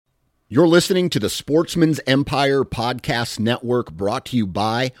You're listening to the Sportsman's Empire Podcast Network, brought to you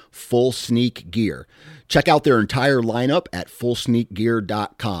by Full Sneak Gear. Check out their entire lineup at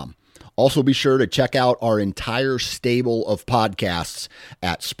fullsneakgear.com. Also be sure to check out our entire stable of podcasts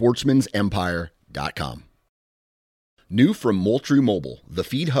at sportsmansempire.com. New from Moultrie Mobile, the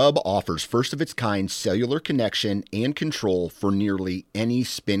Feed Hub offers first-of-its-kind cellular connection and control for nearly any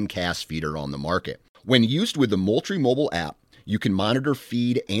spin cast feeder on the market. When used with the Moultrie Mobile app, you can monitor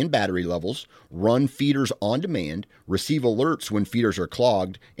feed and battery levels, run feeders on demand, receive alerts when feeders are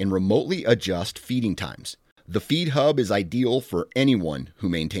clogged, and remotely adjust feeding times. The Feed Hub is ideal for anyone who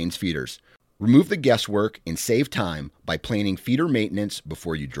maintains feeders. Remove the guesswork and save time by planning feeder maintenance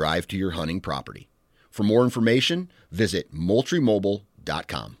before you drive to your hunting property. For more information, visit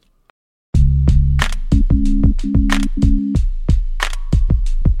moultriemobile.com.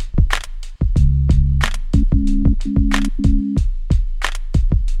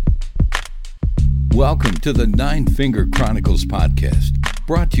 Welcome to the Nine Finger Chronicles podcast,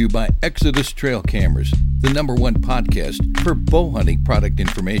 brought to you by Exodus Trail Cameras, the #1 podcast for bow hunting product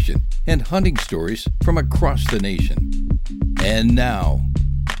information and hunting stories from across the nation. And now,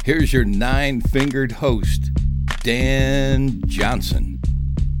 here's your nine-fingered host, Dan Johnson.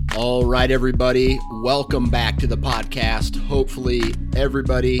 All right, everybody, welcome back to the podcast. Hopefully,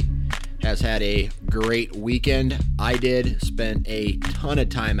 everybody has had a great weekend. I did. Spent a ton of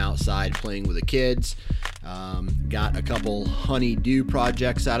time outside playing with the kids. Got a couple honey-do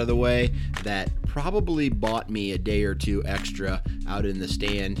projects out of the way that probably bought me a day or two extra out in the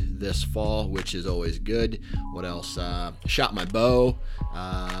stand this fall, which is always good. What else? Shot my bow,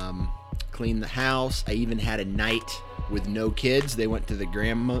 cleaned the house. I even had a night with no kids. They went to the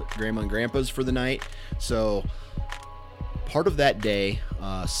grandma and grandpa's for the night. So part of that day,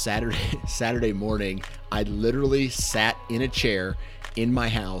 Saturday morning, I literally sat in a chair in my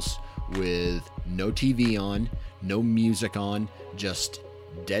house with no TV on, no music on, just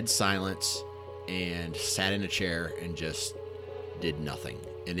dead silence, and sat in a chair and just did nothing.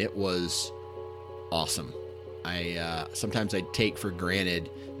 And it was awesome. Sometimes I take for granted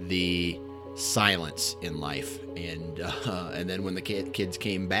the silence in life, and then when the kids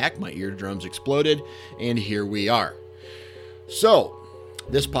came back, my eardrums exploded, and here we are. So,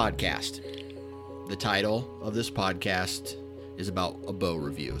 this podcast, the title of this podcast is about bow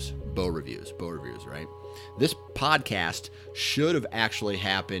reviews, right? This podcast should have actually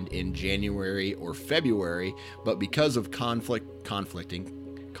happened in January or February, but because of conflicting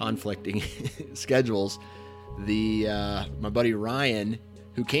schedules, my buddy Ryan,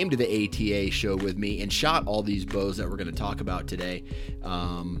 who came to the ATA show with me and shot all these bows that we're going to talk about today,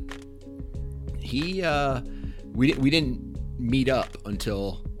 we didn't meet up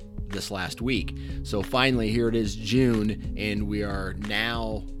until this last week. So finally, here it is, June, and we are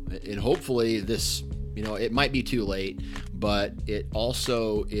now, and hopefully this, it might be too late, but it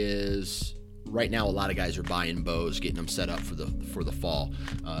also is, right now a lot of guys are buying bows, getting them set up for the fall.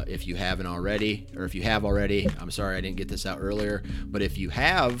 If you haven't already, or if you have already, I'm sorry I didn't get this out earlier, but if you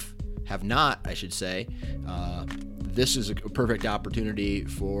have not, I should say, this is a perfect opportunity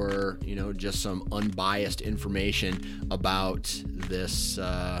for, just some unbiased information about this,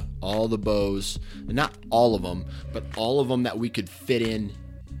 all the bows, not all of them, but all of them that we could fit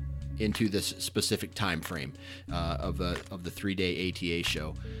into this specific time frame of the 3-day ATA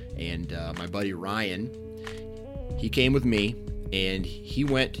show. And my buddy Ryan, he came with me, and he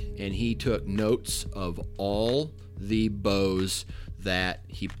went and he took notes of all the bows that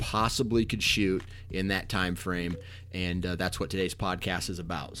he possibly could shoot in that time frame, and that's what today's podcast is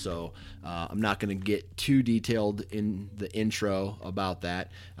about. So I'm not going to get too detailed in the intro about that.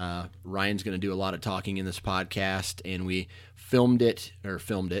 Ryan's going to do a lot of talking in this podcast, and we recorded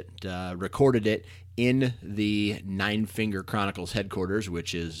it in the Nine Finger Chronicles headquarters,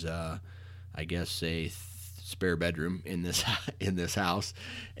 which is, I guess, a spare bedroom in this house,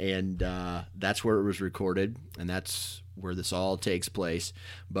 and that's where it was recorded, and that's where this all takes place.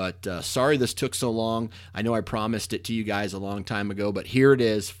 But sorry this took so long. I know I promised it to you guys a long time ago, but here it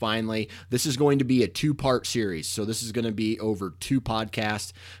is finally. This is going to be a 2-part series, so this is going to be over 2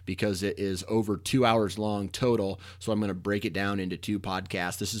 podcasts because it is over 2 hours long total, so I'm going to break it down into 2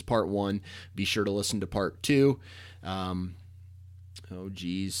 podcasts. This is part 1. Be sure to listen to part 2 as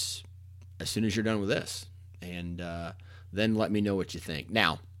soon as you're done with this, and then let me know what you think.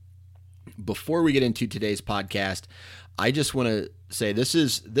 Now, before we get into today's podcast, I just want to say this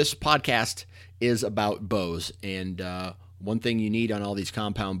podcast is about bows, and one thing you need on all these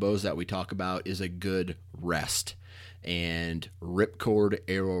compound bows that we talk about is a good rest. And ripcord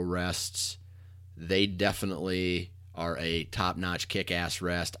arrow rests, they definitely are a top-notch kick-ass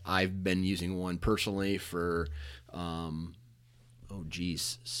rest. I've been using one personally for 7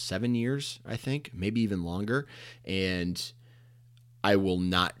 years, I think, maybe even longer, and I will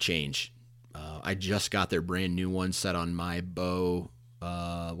not change. I just got their brand new one set on my bow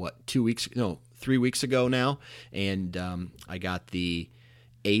 3 weeks ago now, and I got the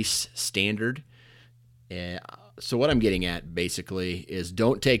Ace Standard. So what I'm getting at basically is,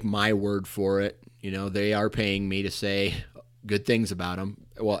 don't take my word for it. They are paying me to say good things about them.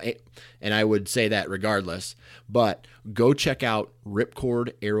 Well, and I would say that regardless, but go check out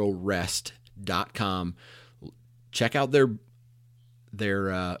ripcordarrowrest.com. Check out their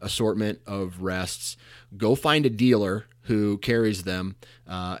assortment of rests. Go find a dealer who carries them,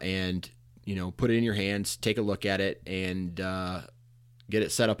 and put it in your hands, take a look at it, and get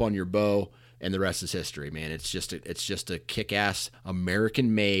it set up on your bow, and the rest is history, man. It's just a kick-ass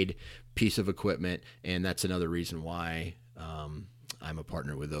American-made piece of equipment, and that's another reason why I'm a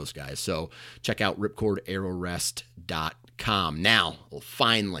partner with those guys. So check out ripcordarrowrest.com. Now,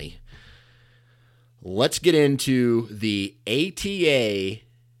 finally, let's get into the ATA.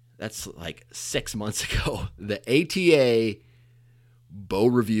 That's like 6 months ago. The ATA Bow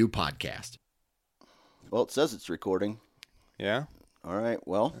Review Podcast. Well, it says it's recording. Yeah. All right.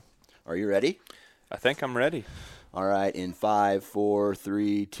 Well, are you ready? I think I'm ready. All right. In 5, 4,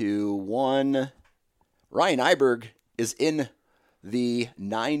 3, 2, 1. Ryan Iberg is in the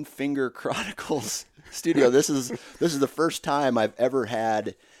Nine Finger Chronicles studio. This is the first time I've ever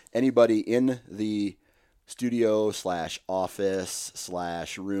had anybody in the studio / office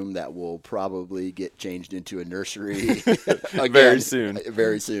 / room that will probably get changed into a nursery again,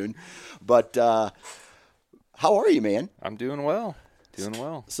 very soon. But how are you, man? I'm doing well.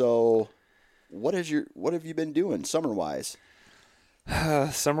 So what have you been doing summer-wise?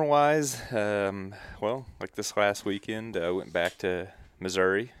 Summer-wise, well, like this last weekend, I went back to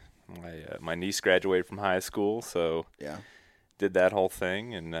Missouri. My niece graduated from high school, so yeah, did that whole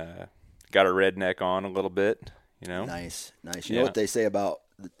thing and got a redneck on a little bit, Nice. You know what they say about,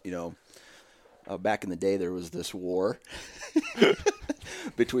 back in the day there was this war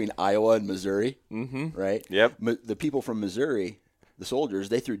between Iowa and Missouri, right? Yep. The people from Missouri, the soldiers,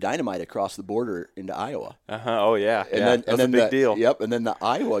 they threw dynamite across the border into Iowa. Oh, yeah. And That's a big deal. Yep. And then the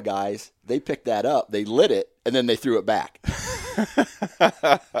Iowa guys, they picked that up, they lit it, and then they threw it back.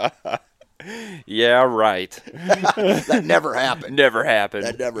 Yeah, right. That never happened. Never happened.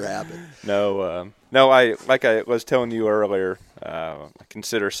 That never happened. No, like I was telling you earlier, I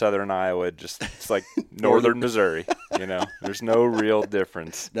consider southern Iowa it's like northern Missouri. There's no real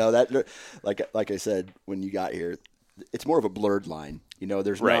difference. No, that like I said when you got here, it's more of a blurred line.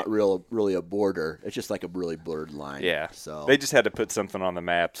 There's not really a border. It's just like a really blurred line. Yeah. So they just had to put something on the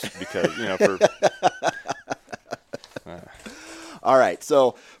maps because for. All right.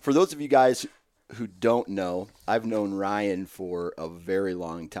 So for those of you guys who don't know, I've known Ryan for a very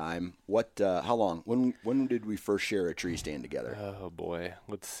long time. How long? When did we first share a tree stand together? Oh boy.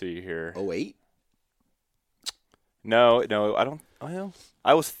 Let's see here. 08? No, I don't. Well,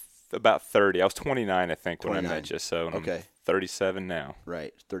 I was about 30. I was 29, I think, when 29. I met you. So okay. I'm 37 now.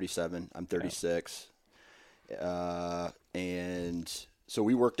 Right. 37. I'm 36. And so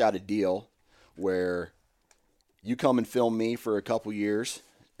we worked out a deal where you come and film me for a couple years,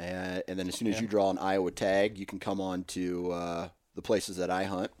 and then as soon as you draw an Iowa tag, you can come on to the places that I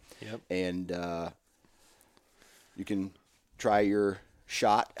hunt. Yep. And you can try your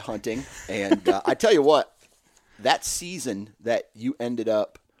shot hunting. And I tell you what, that season that you ended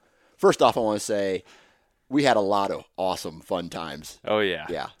up, first off, I want to say we had a lot of awesome, fun times. Oh, yeah.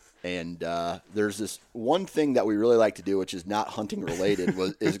 Yeah. And there's this one thing that we really like to do, which is not hunting related,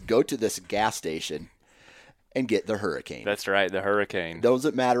 is go to this gas station and get the Hurricane. That's right, the Hurricane.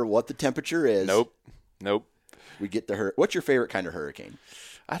 Doesn't matter what the temperature is. Nope. We get the Hurricane. What's your favorite kind of Hurricane?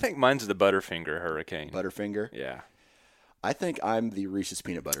 I think mine's the Butterfinger Hurricane. Butterfinger? Yeah. I think I'm the Reese's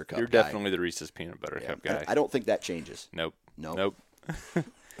Peanut Butter Cup You're guy. definitely the Reese's Peanut Butter Cup guy. I don't think that changes. Nope. Nope.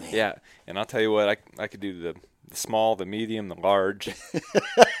 Yeah, and I'll tell you what, I could do the small, the medium, the large.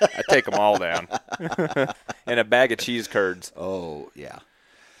 I take them all down. And a bag of cheese curds. Oh, yeah.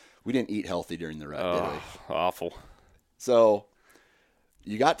 We didn't eat healthy during the rut, did we? Awful. So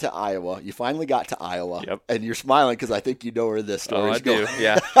you got to Iowa. You finally got to Iowa. Yep. And you're smiling because I think you know where this story is going. I do.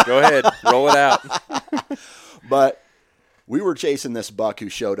 Yeah. Go ahead. Roll it out. But we were chasing this buck who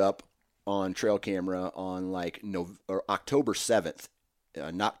showed up on trail camera on October 7th,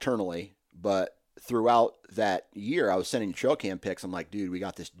 nocturnally. But throughout that year, I was sending trail cam pics. I'm like, dude, we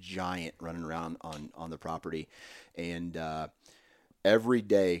got this giant running around on the property. And every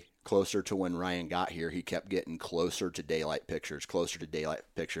day closer to when Ryan got here, he kept getting closer to daylight pictures,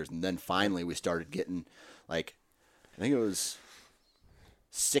 and then finally we started getting like, I think it was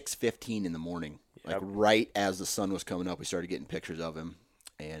 6:15 in the morning, like right as the sun was coming up, we started getting pictures of him,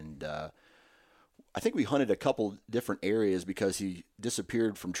 and I think we hunted a couple different areas because he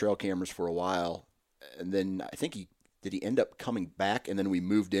disappeared from trail cameras for a while, and then I think he end up coming back, and then we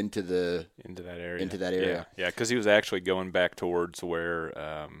moved into that area. Yeah, because he was actually going back towards where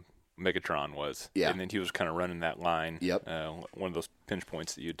Megatron was. Yeah, and then he was kind of running that line. Yep, one of those pinch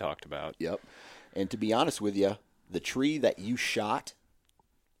points that you talked about. Yep, and to be honest with you, the tree that you shot.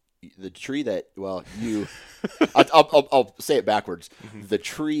 I'll say it backwards. Mm-hmm. The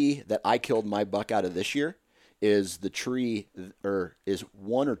tree that I killed my buck out of this year is is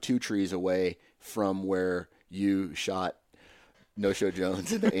 1 or 2 trees away from where you shot No Show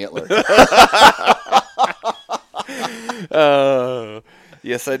Jones in the antler.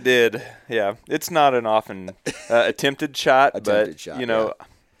 Yes, I did. Yeah, it's not an often attempted shot, but you know, yeah.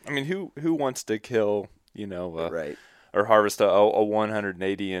 I mean, who wants to kill, right. Or harvest a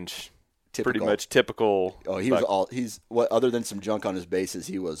 180-inch, pretty much typical. Oh, he's other than some junk on his bases,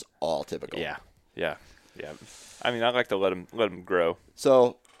 he was all typical. Yeah. I mean, I like to let him grow.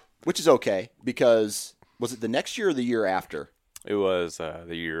 So, which is okay, because was it the next year or the year after? It was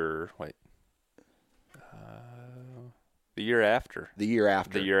the year after. The year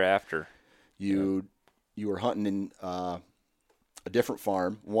after. The year after. You were hunting in a different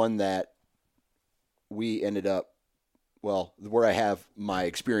farm, one that we ended up. Well, where I have my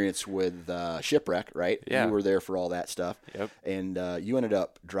experience with Shipwreck, right? Yeah. You were there for all that stuff. Yep. And you ended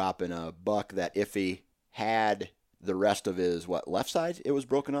up dropping a buck that if he had the rest of his, left side, it was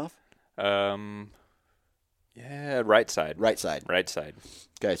broken off? Yeah, right side. Right side. Right side.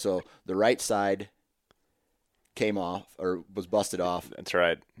 Okay, so the right side came off or was busted off. That's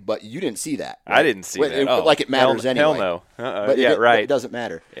right. But you didn't see that. Right? I didn't see that. Like it matters anyway. Hell no. But right. It doesn't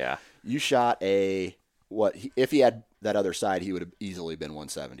matter. Yeah. You shot if he had that other side, he would have easily been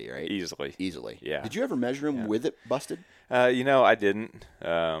 170, right? Easily. Yeah. Did you ever measure him with it busted? I didn't.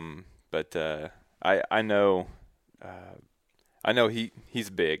 But I know. I know he's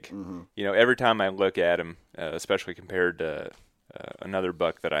big. Mm-hmm. Every time I look at him, especially compared to another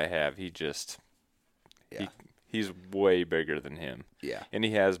buck that I have, he's way bigger than him. Yeah. And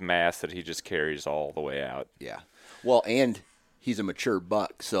he has mass that he just carries all the way out. Yeah. Well, and he's a mature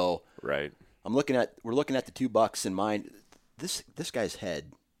buck, so right. We're looking at the 2 bucks in mind. This guy's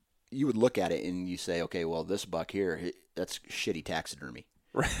head, you would look at it and you say, okay, well, this buck here, that's shitty taxidermy.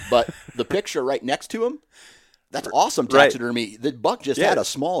 Right. But the picture right next to him, that's awesome taxidermy. Right. The buck just had a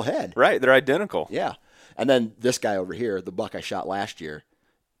small head. Right, they're identical. Yeah. And then this guy over here, the buck I shot last year,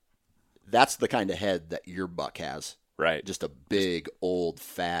 that's the kind of head that your buck has. Right. Just a big, old,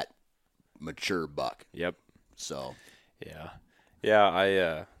 fat, mature buck. Yep. So. Yeah.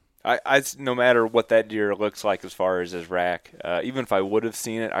 Yeah, I no matter what that deer looks like as far as his rack, even if I would have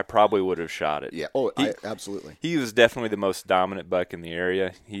seen it, I probably would have shot it. Yeah. Absolutely. He was definitely the most dominant buck in the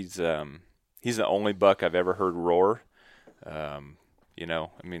area. He's the only buck I've ever heard roar. I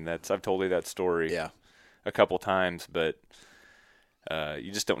mean, I've told you that story a couple times, but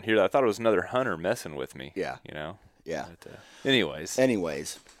you just don't hear that. I thought it was another hunter messing with me. Yeah. Yeah. But, anyways.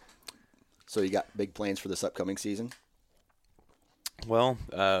 So you got big plans for this upcoming season? Well,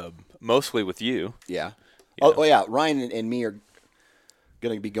 mostly with you. Yeah. Oh, yeah. Ryan and me are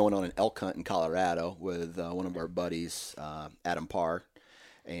going to be going on an elk hunt in Colorado with one of our buddies, Adam Parr,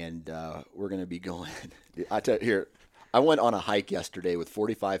 and we're going to be going. I went on a hike yesterday with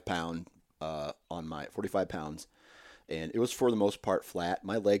 45 pounds, and it was for the most part flat.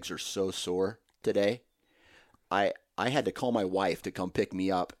 My legs are so sore today. I had to call my wife to come pick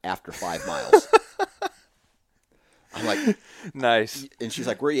me up after 5 miles. I'm like, nice. And she's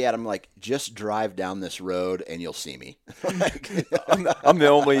like, where are you at? I'm like, just drive down this road and you'll see me. I'm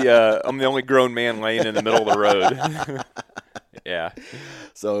the only grown man laying in the middle of the road. Yeah.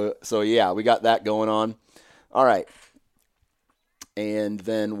 So yeah, we got that going on. All right. And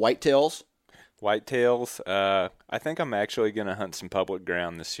then whitetails. I think I'm actually going to hunt some public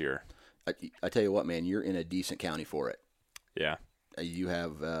ground this year. I tell you what, man, you're in a decent county for it. Yeah. You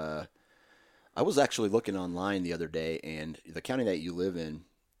have, I was actually looking online the other day, and the county that you live in,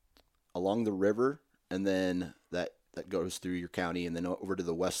 along the river, and then that goes through your county, and then over to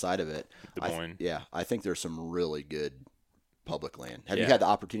the west side of it. Des Moines. I think there's some really good public land. Have you had the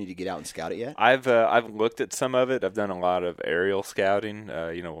opportunity to get out and scout it yet? I've looked at some of it. I've done a lot of aerial scouting,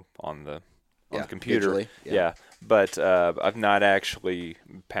 on the computer. Visually, yeah. But I've not actually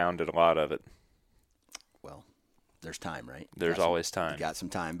pounded a lot of it. Well, there's time, right? There's always time. You got some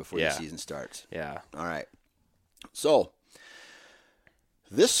time before the season starts. Yeah. All right. So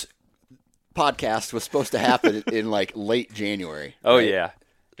this podcast was supposed to happen in like late January. Oh, right? yeah.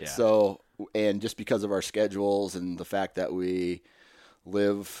 So, and just because of our schedules and the fact that we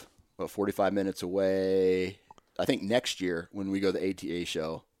live 45 minutes away, I think next year when we go to the ATA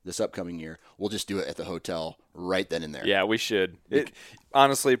show, this upcoming year, we'll just do it at the hotel right then and there. Yeah, we should. It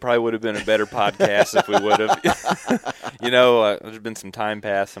honestly probably would have been a better podcast if we would have. There's been some time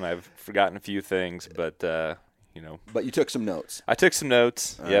passed and I've forgotten a few things, but But you took some notes. I took some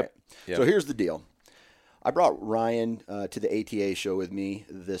notes. All Yep. Right. So here's the deal. I brought Ryan to the ATA show with me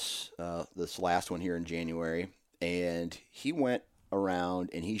this last one here in January, and he went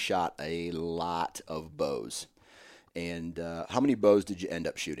around and he shot a lot of bows. And how many bows did you end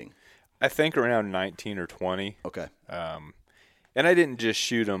up shooting? I think around 19 or 20. Okay. And I didn't just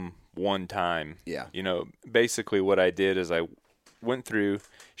shoot them one time. Yeah. Basically what I did is I went through,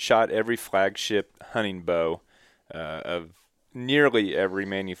 shot every flagship hunting bow of nearly every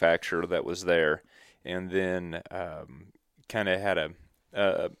manufacturer that was there, and then kind of had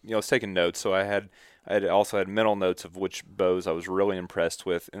I was taking notes. So I had also had mental notes of which bows I was really impressed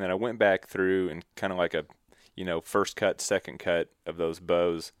with, and then I went back through and kind of like a first cut, second cut of those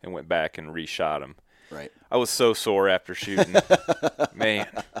bows and went back and reshot them. Right. I was so sore after shooting. Man,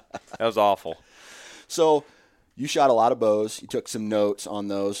 that was awful. So you shot a lot of bows. You took some notes on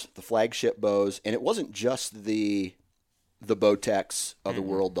those, the flagship bows, and it wasn't just the Bowtechs of the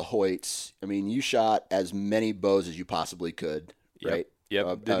world, the Hoyts. I mean, you shot as many bows as you possibly could, right?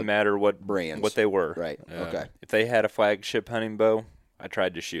 Yep. Didn't matter what brands, what they were. Right. Okay. If they had a flagship hunting bow, I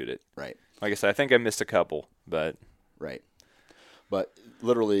tried to shoot it. Right. Like I said, I think I missed a couple, but right. But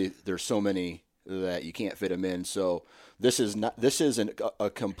literally, there's so many that you can't fit them in. So this is a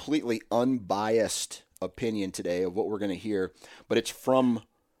completely unbiased opinion today of what we're going to hear, but it's from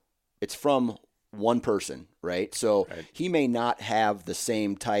one person, right? So he may not have the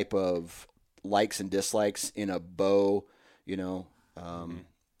same type of likes and dislikes in a bow,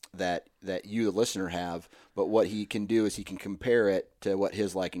 that you, the listener, have. But what he can do is he can compare it to what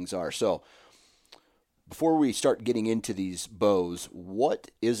his likings are. So before we start getting into these bows,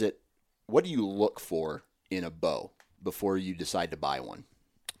 what do you look for in a bow before you decide to buy one?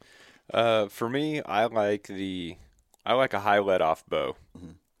 For me, I like a high let off bow,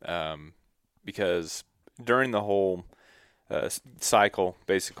 because during the whole cycle,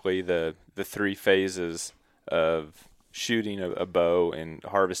 basically the 3 phases of shooting a bow and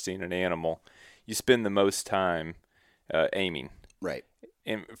harvesting an animal, you spend the most time aiming. Right.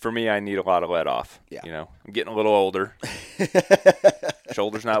 And for me, I need a lot of let off. Yeah. I'm getting a little older.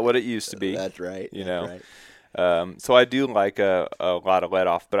 Shoulder's not what it used to be. That's right. So I do like a lot of let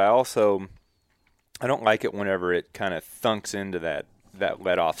off, but I don't like it whenever it kind of thunks into that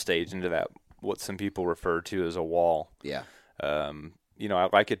let off stage, into that what some people refer to as a wall. Yeah. I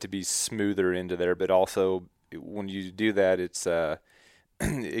like it to be smoother into there, but also when you do that, it's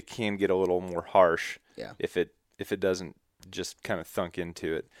it can get a little more harsh. Yeah. If it doesn't just kind of thunk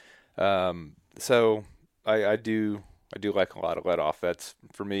into it. So I do like a lot of let off. That's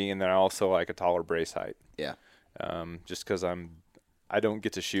for me, and then I also like a taller brace height. Yeah. Just because I don't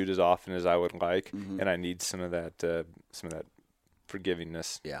get to shoot as often as I would like, and I need some of that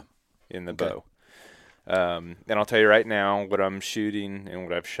forgivingness. Yeah. In the bow. And I'll tell you right now, what I'm shooting and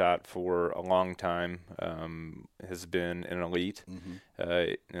what I've shot for a long time has been an Elite,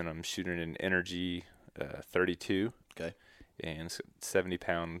 and I'm shooting an Energy 32. Okay. And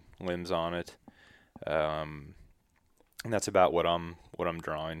 70-pound limbs on it, and that's about what I'm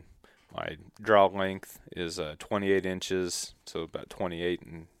drawing. My draw length is 28 inches, so about 28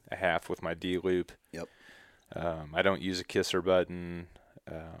 and a half with my D loop. Yep. I don't use a kisser button,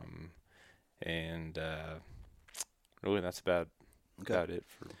 and really that's about it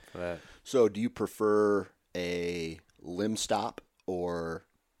for that. So, do you prefer a limb stop or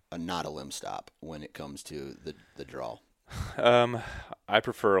not a limb stop when it comes to the draw? I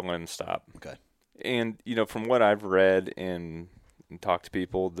prefer a limb stop. Okay. And, from what I've read and talked to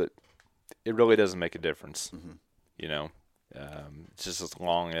people, that it really doesn't make a difference. It's just as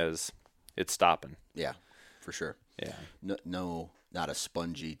long as it's stopping. Yeah, for sure. Yeah. No, not a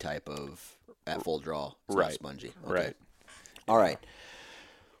spongy type of at full draw. It's right. Not spongy. Okay. Right. All right.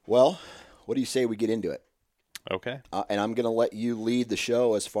 Well, what do you say we get into it? Okay. And I'm going to let you lead the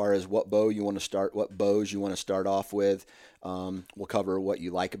show as far as what bows you want to start off with. We'll cover what you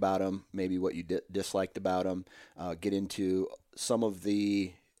like about them, maybe what you disliked about them. Get into some of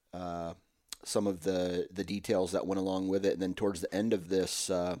the details that went along with it, and then towards the end of this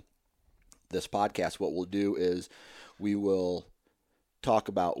this podcast, what we'll do is we will talk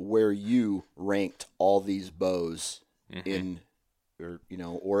about where you ranked all these bows in,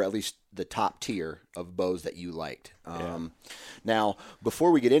 or at least the top tier of bows that you liked. Now,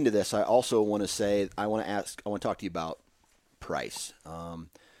 before we get into this, I also want to say, I want to talk to you about price.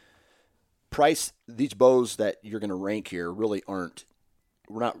 Price, these bows that you're going to rank here really aren't,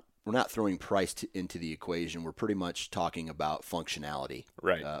 we're not throwing price into the equation. We're pretty much talking about functionality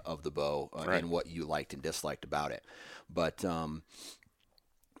of the bow and what you liked and disliked about it. But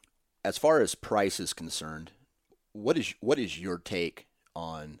as far as price is concerned, what is your take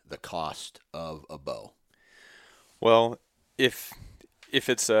on the cost of a bow? Well, if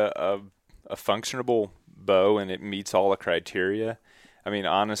it's a functionable bow and it meets all the criteria, I mean,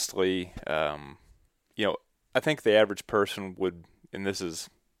 honestly, I think the average person would, and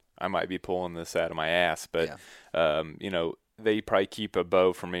I might be pulling this out of my ass, but they probably keep a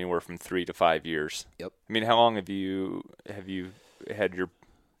bow from anywhere from 3 to 5 years. Yep. I mean, how long have you had your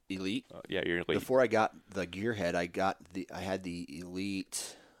Elite? Your Elite. Before I got the Gearhead, I had the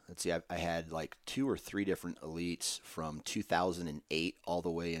Elite. Let's see, I had like 2 or 3 different Elites from 2008 all the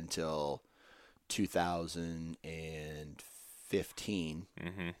way until 2015,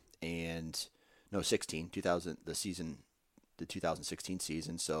 and no 16, the 2016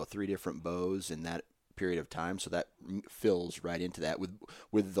 season. So 3 different bows in that period of time. So that fills right into that,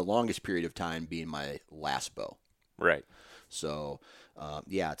 with the longest period of time being my last bow. Right. So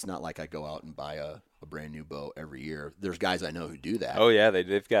it's not like I go out and buy a brand new bow every year. There's guys I know who do that. Oh yeah,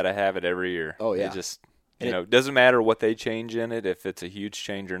 they've got to have it every year. Oh yeah. They just it doesn't matter what they change in it, if it's a huge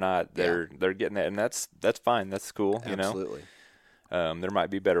change or not. They're getting that, and that's fine. That's cool. Absolutely. There might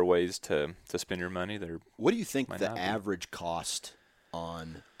be better ways to spend your money. What do you think the average cost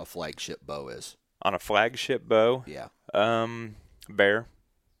on a flagship bow is? On a flagship bow? Yeah. Bear.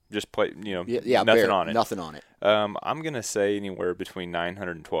 Just play, nothing bear, on it. Nothing on it. I'm going to say anywhere between $900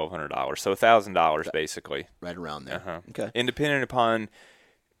 and $1,200. So $1,000 basically. Right around there. Okay. And depending upon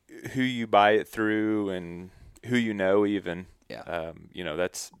who you buy it through and who you know even,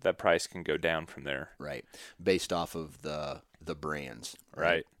 that price can go down from there. Right. Based off of the brands.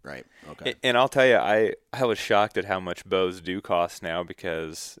 Right. Right. Okay. And I'll tell you, I was shocked at how much bows do cost now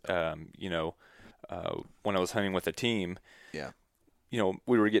because, when I was hunting with a team,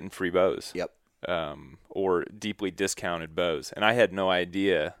 we were getting free bows. Yep. Or deeply discounted bows. And I had no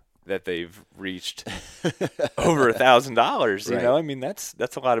idea that they've reached over $1,000. You know, I mean, that's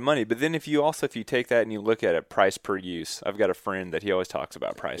a lot of money. But then if you take that and you look at it price per use, I've got a friend that he always talks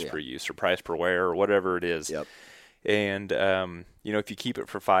about price per use or price per wear or whatever it is. Yep. And, if you keep it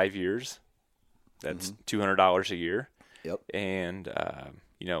for 5 years, that's $200 a year. Yep. And,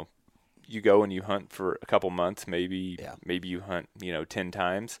 you go and you hunt for a couple months, maybe you hunt, 10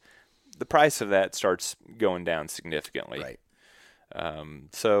 times. The price of that starts going down significantly. Right. I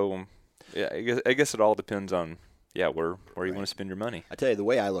guess it all depends on, where you want to spend your money. I tell you, the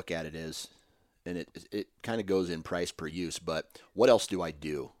way I look at it is, and it kind of goes in price per use, but what else do I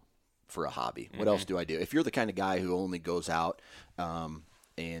do for a hobby? What else do I do? If you're the kind of guy who only goes out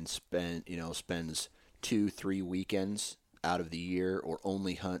and spends 2-3 weekends out of the year, or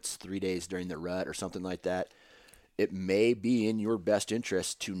only hunts 3 days during the rut or something like that, it may be in your best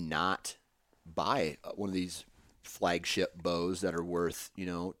interest to not buy one of these flagship bows that are worth,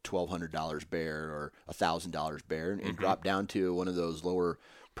 $1,200 bear or $1,000 bear, and drop down to one of those lower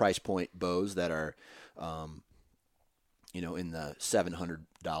price point bows that are, in the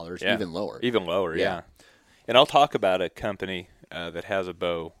 $700, even lower. Even lower, yeah. And I'll talk about a company that has a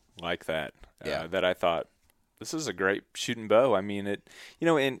bow like that, that I thought, this is a great shooting bow. I mean,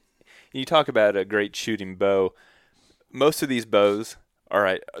 and you talk about a great shooting bow, most of these bows, all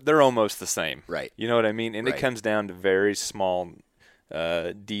right, they're almost the same. Right. You know what I mean? And it comes down to very small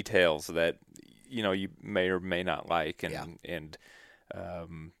details that, you may or may not like. And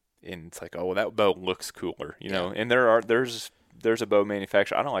it's like, oh, well, that bow looks cooler, know. And there's a bow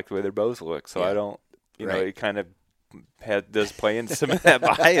manufacturer, I don't like the way their bows look, so I don't, it kind of does play into some of that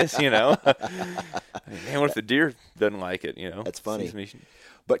bias, Man, what if the deer doesn't like it, That's funny.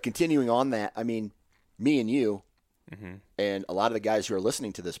 But continuing on that, I mean, me and you, and a lot of the guys who are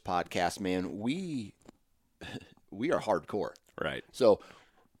listening to this podcast, man, we are hardcore. Right. So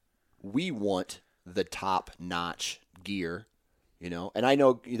we want the top-notch gear, And I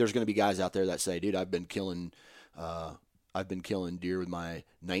know there's going to be guys out there that say, dude, I've been killing deer with my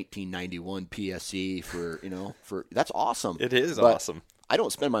 1991 PSE for that's awesome. It is but awesome. I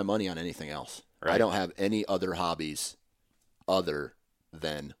don't spend my money on anything else. Right. I don't have any other hobbies other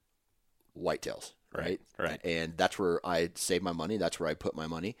than whitetails, right? Right. And that's where I save my money. That's where I put my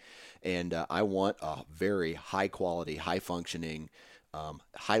money. And I want a very high quality, high functioning,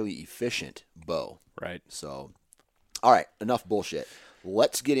 highly efficient bow. Right. So, all right, enough bullshit.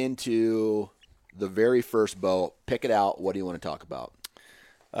 Let's get into the very first bow. Pick it out. What do you want to talk about?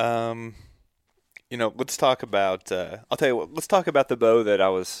 Let's talk about. I'll tell you what. Let's talk about the bow that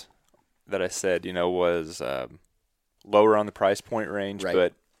I said, was lower on the price point range,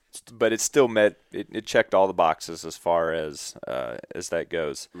 right. but it still met. It checked all the boxes as far as that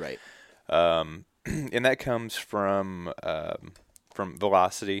goes. Right. And that comes from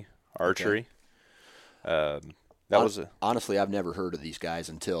Velocity Archery. Okay. Honestly, I've never heard of these guys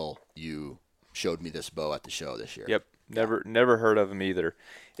until you showed me this bow at the show this year. Yep. Never heard of them either.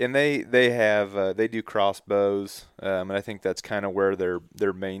 And they do crossbows, and I think that's kind of where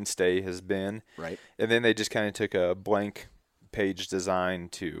their mainstay has been. Right. And then they just kind of took a blank page design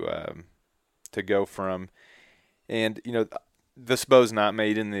to go from, and this bow's not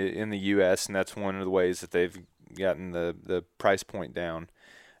made in the U.S., and that's one of the ways that they've gotten the price point down.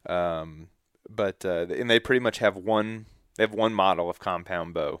 But and they pretty much have one model of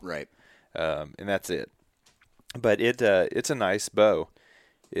compound bow. Right. And that's it. But it's a nice bow.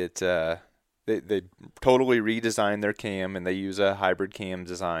 They totally redesigned their cam, and they use a hybrid cam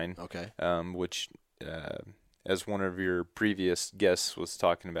design. Okay. Which, as one of your previous guests was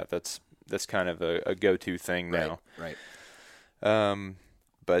talking about, that's kind of a go-to thing now. Right.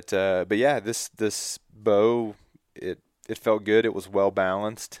 But yeah, this bow, it felt good. It was well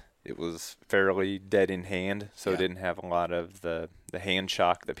balanced. It was fairly dead in hand, so it didn't have a lot of the hand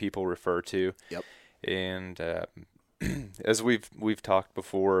shock that people refer to. Yep. And as we've talked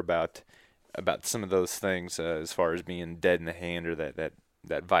before about some of those things, as far as being dead in the hand or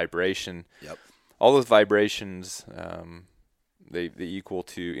that vibration. Yep. All those vibrations, they equal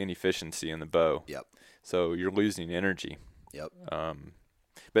to inefficiency in the bow. Yep. So you're losing energy. Yep.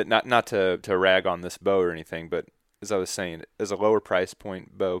 But not to rag on this bow or anything, but as I was saying, as a lower price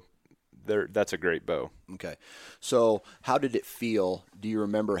point bow, that's a great bow. Okay. So how did it feel? Do you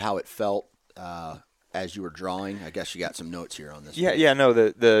remember how it felt as you were drawing? I guess you got some notes here on this. Yeah, no,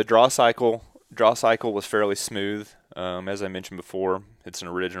 the draw cycle was fairly smooth. As I mentioned before, it's an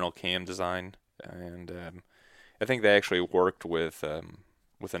original cam design, and I think they actually worked with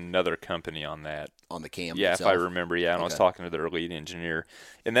another company on that. On the cam itself? If I remember, and I was talking to their lead engineer.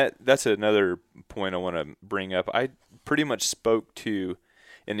 And that's another point I want to bring up. I pretty much spoke to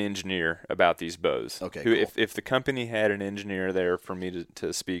an engineer about these bows. Okay, cool. Cool. If the company had an engineer there for me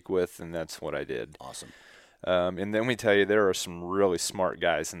to speak with, then that's what I did. Awesome. And then let me tell you, there are some really smart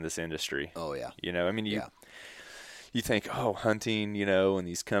guys in this industry. Oh, yeah. You think, hunting, and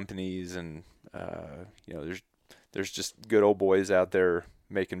these companies, and, there's just good old boys out there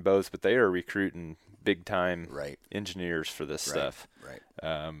making bows, but they are recruiting big-time engineers for this stuff. Right.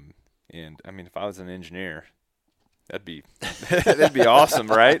 And, I mean, if I was an engineer, that'd be awesome,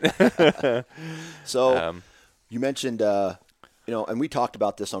 right? So you mentioned, and we talked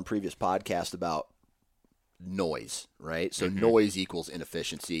about this on previous podcasts about noise, right? So noise equals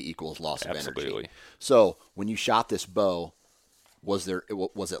inefficiency equals loss of energy. So when you shot this bow, was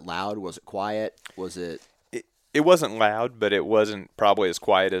it loud? Was it quiet? Was it? It wasn't loud, but it wasn't probably as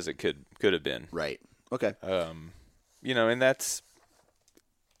quiet as it could have been. Right. Okay. And that's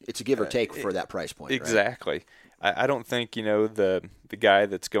it's a give or take for that price point. Exactly. Right? I don't think the guy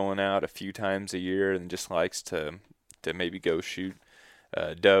that's going out a few times a year and just likes to maybe go shoot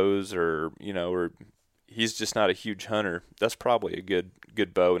does or he's just not a huge hunter. That's probably a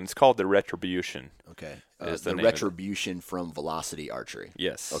good bow, and it's called the Retribution. Okay. The Retribution from Velocity Archery.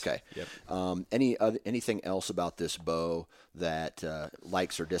 Yes. Okay. Yep. Anything else about this bow that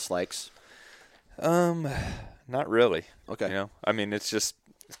likes or dislikes? Not really. Okay. I mean, it's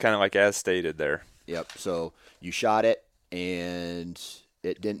kind of like as stated there. Yep. So you shot it and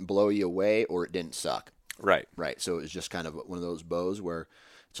it didn't blow you away or it didn't suck. Right. Right. So it was just kind of one of those bows where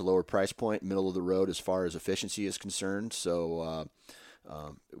it's a lower price point, middle of the road as far as efficiency is concerned. So,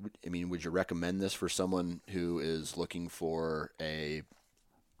 would you recommend this for someone who is looking for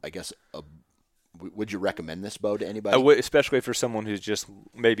would you recommend this bow to anybody? I would, especially for someone who's just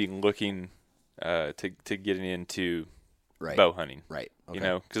maybe looking to get into bow hunting. Right.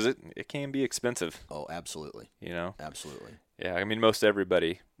 Okay. Because it can be expensive. Oh, absolutely. Absolutely. Yeah, I mean, most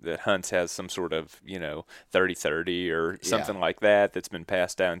everybody that hunts has some sort of, 30-30 or something like that that's been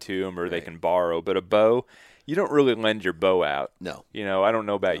passed down to them or they can borrow. But a bow, you don't really lend your bow out. No. I don't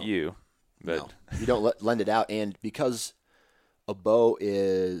know about you. But no. You don't lend it out. And because a bow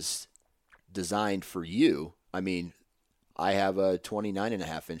is designed for you, I mean, I have a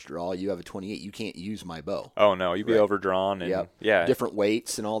 29.5-inch draw. You have a 28. You can't use my bow. Oh no, you'd be overdrawn and yeah, different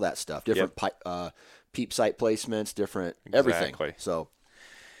weights and all that stuff. Different peep sight placements, different everything. So,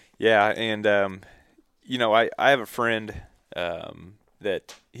 yeah, and I have a friend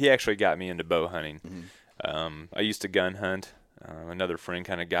that he actually got me into bow hunting. Mm-hmm. I used to gun hunt. Another friend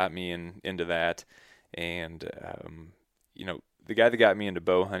kind of got me into that, and the guy that got me into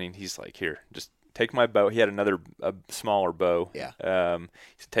bow hunting, he's like, here, just take my bow. He had a smaller bow. Yeah. He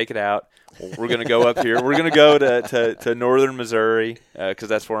said, take it out. We're going to go up here. We're going to go to northern Missouri, because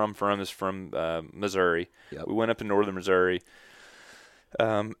that's where I'm from, is from Missouri. Yep. We went up to northern Missouri,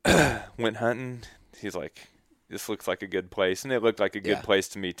 went hunting. He's like, this looks like a good place. And it looked like a good place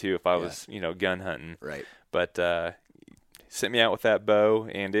to me, too, if I was, gun hunting. Right. But sent me out with that bow,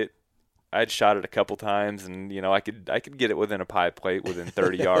 and I'd shot it a couple times, and I could get it within a pie plate within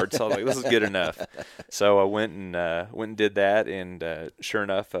 30 yards. So I was like, this is good enough. So I went and did that, and sure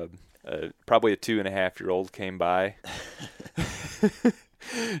enough, probably a 2.5-year-old came by,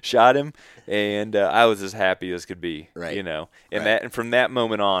 shot him, and I was as happy as could be. Right. And from that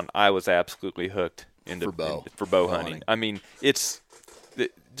moment on, I was absolutely hooked for bow hunting. I mean, it's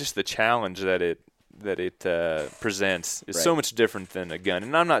just the challenge that it presents is so much different than a gun.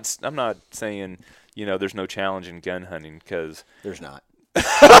 And I'm not saying there's no challenge in gun hunting, because there's not.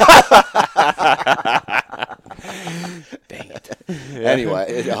 Dang it.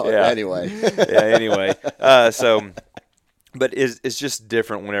 Anyway. But it's just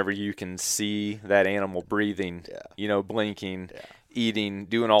different whenever you can see that animal breathing, blinking, eating,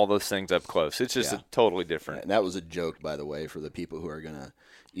 doing all those things up close. It's just totally different. And that was a joke, by the way, for the people who are gonna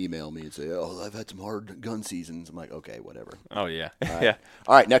email me and say, "Oh, I've had some hard gun seasons." I'm like, okay, whatever. Oh yeah, yeah.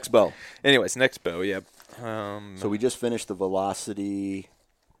 All right, next bow. Anyways, next bow. Yeah. So we just finished the Velocity,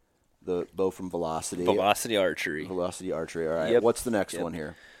 the bow from Velocity. Velocity Archery. Velocity Archery. All right. Yep. What's the next one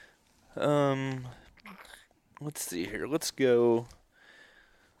here? Let's see here. Let's go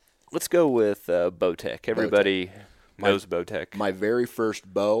with Bowtech. Everybody knows Bowtech. My very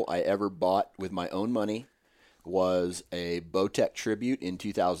first bow I ever bought with my own money was a Bowtech Tribute in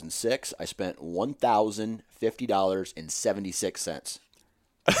 2006. I spent $1,050.76.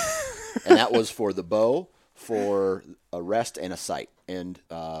 And that was for the bow, for a rest and a sight, and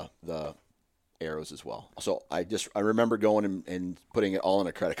the arrows as well. So I remember going and putting it all in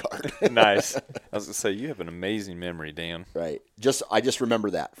a credit card. Nice. I was gonna say, you have an amazing memory, Dan. Right. I just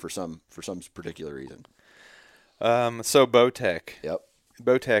remember that for some particular reason. So Bowtech. Yep.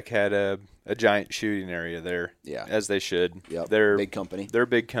 Bowtech had a giant shooting area there. Yeah. As they should. Yep. They're big company. They're a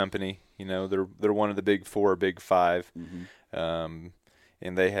big company. They're one of the big 4, big 5. Mm-hmm.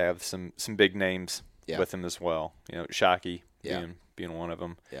 And they have some big names with them as well. Shockey being one of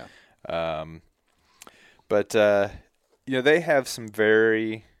them. Yeah. But they have some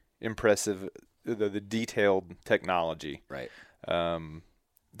very impressive, the detailed technology. Right.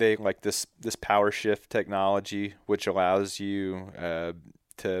 They like this power shift technology, which allows you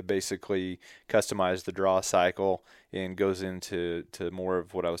to basically customize the draw cycle, and goes into more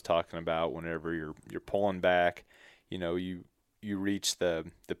of what I was talking about. Whenever you're pulling back, you reach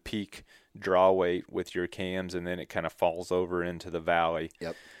the peak draw weight with your cams, and then it kind of falls over into the valley.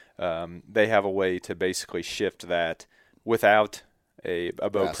 Yep. They have a way to basically shift that without a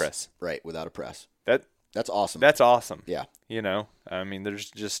bow press. Right, without a press. That's awesome. That's awesome. Yeah. I mean,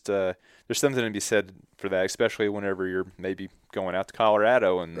 there's just there's something to be said for that, especially whenever you're maybe going out to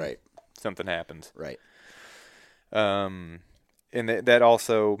Colorado and something happens. Right. And that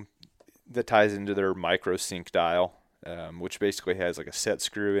also ties into their micro sync dial, which basically has like a set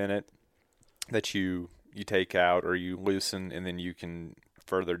screw in it that you take out or you loosen, and then you can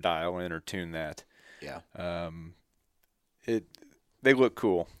further dial in or tune that. Yeah. They look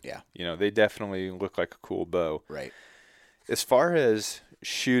cool. Yeah. They definitely look like a cool bow. Right. As far as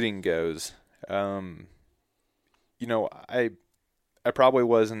shooting goes, I probably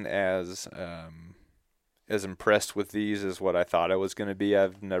wasn't as impressed with these as what I thought I was going to be.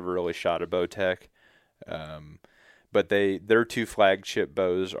 I've never really shot a Bowtech. But their 2 flagship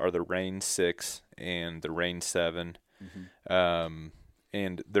bows are the Rain 6 and the Rain 7. Mm-hmm.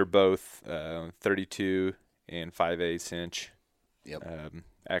 And they're both 32 and 5/8 inch. Yep.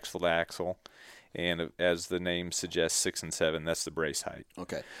 Axle to axle, and as the name suggests, 6 and 7. That's the brace height.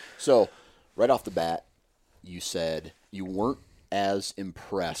 Okay, so right off the bat, you said you weren't as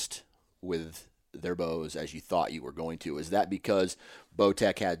impressed with their bows as you thought you were going to. Is that because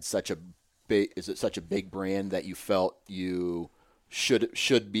Bowtech had such a big brand that you felt you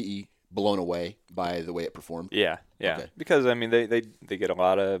should be blown away by the way it performed? Yeah. Okay. Because I mean, they get a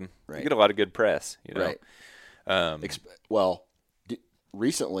lot of good press. Right.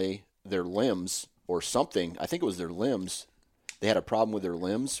 Recently their limbs or something, I think it was their limbs, they had a problem with their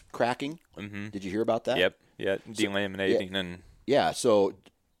limbs cracking. Mm-hmm. Did you hear about that? Yep. Yeah, delaminating. Yeah, so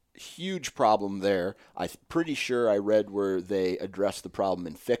huge problem there. I'm pretty sure I read where they addressed the problem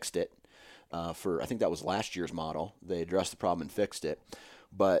and fixed it. I think that was last year's model. They addressed the problem and fixed it.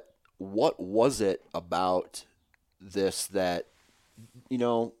 But what was it about this that,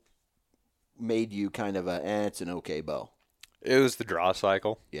 made you kind of it's an okay bow? It was the draw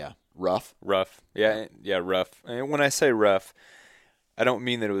cycle. Yeah. Rough? Rough. Yeah, rough. And when I say rough, I don't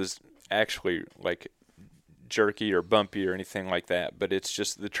mean that it was actually like jerky or bumpy or anything like that, but it's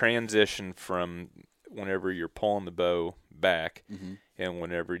just the transition from whenever you're pulling the bow back and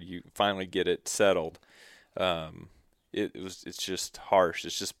whenever you finally get it settled, it's just harsh.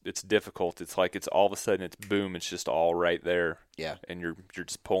 It's difficult. It's like it's all of a sudden it's boom. It's just all right there. Yeah. And you're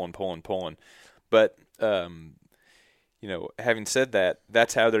just pulling. But having said that,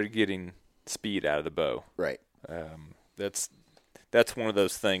 that's how they're getting speed out of the bow. Right. That's one of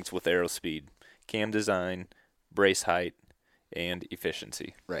those things with arrow speed: cam design, brace height, and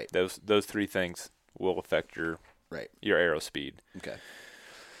efficiency. Right. Those three things will affect your arrow speed. Okay.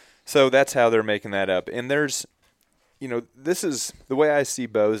 So that's how they're making that up. And there's, this is the way I see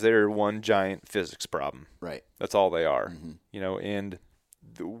bows. They're one giant physics problem. Right. That's all they are. Mm-hmm. And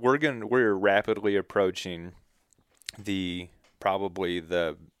we're rapidly approaching probably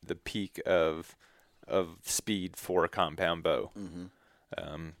the peak of speed for a compound bow.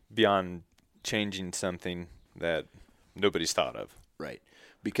 Mm-hmm. Beyond changing something that nobody's thought of. Right.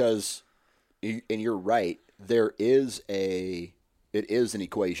 Because, and you're right, it is an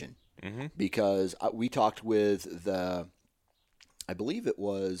equation. Mm-hmm. Because we talked with I believe it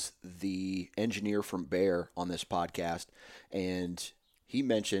was the engineer from Bear on this podcast, and he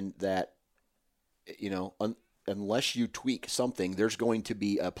mentioned that, unless you tweak something, there's going to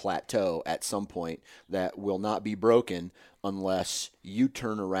be a plateau at some point that will not be broken unless you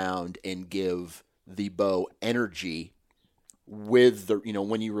turn around and give the bow energy with the,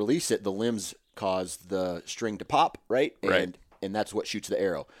 when you release it, the limbs cause the string to pop, right? Right. And that's what shoots the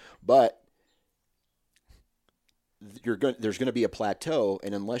arrow. But there's going to be a plateau,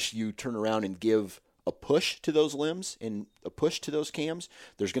 and unless you turn around and give a push to those limbs and a push to those cams,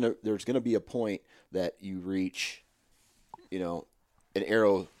 there's gonna be a point that you reach, an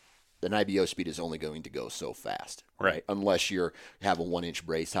arrow, an IBO speed is only going to go so fast, right? Unless you have a 1-inch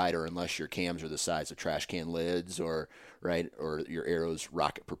brace height, or unless your cams are the size of trash can lids, or your arrow's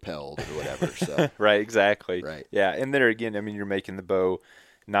rocket propelled or whatever. So right, exactly. Right. Yeah, and there again, you're making the bow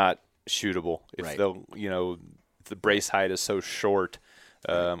not shootable if right. The brace height is so short.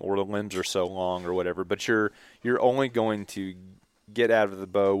 Or the limbs are so long or whatever, but you're only going to get out of the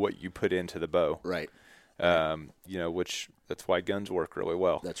bow what you put into the bow. Right. Which that's why guns work really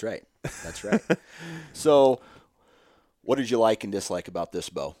well. That's right. So what did you like and dislike about this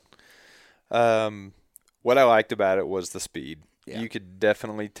bow? What I liked about it was the speed. Yeah. You could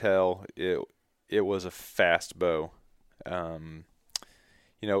definitely tell it was a fast bow.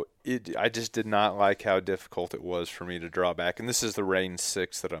 I just did not like how difficult it was for me to draw back, and this is the Range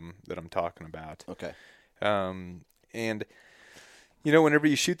 6 that I'm talking about. Okay. And whenever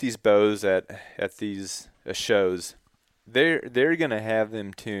you shoot these bows at these shows, they're gonna have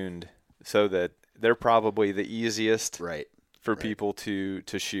them tuned so that they're probably the easiest for people to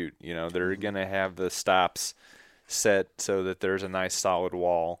shoot. They're gonna have the stops set so that there's a nice solid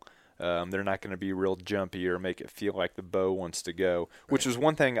wall. They're not going to be real jumpy or make it feel like the bow wants to go, which was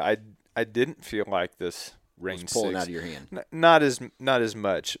one thing I didn't feel like this Range 6. Pulling out of your hand. Not as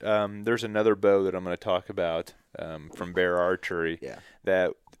much. There's another bow that I'm going to talk about from Bear Archery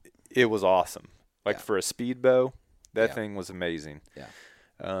that it was awesome. For a speed bow, that thing was amazing. Yeah.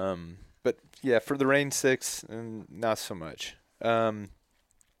 But for the Range 6, not so much. And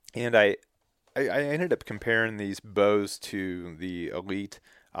I ended up comparing these bows to the Elite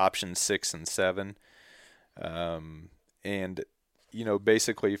Option 6 and 7, and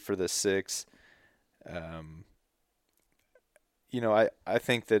basically for the 6, I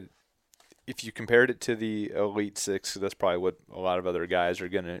think that if you compared it to the Elite 6, that's probably what a lot of other guys are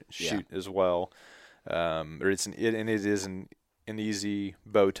going to shoot as well. It is an easy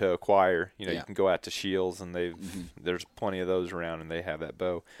bow to acquire. You can go out to Shields and there's plenty of those around, and they have that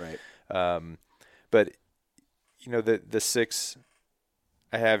bow. Right. But the 6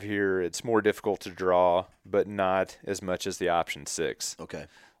 I have here, it's more difficult to draw, but not as much as the Option 6. Okay.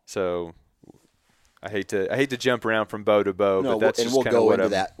 So I hate to jump around from bow to bow, but that's just we'll kind of what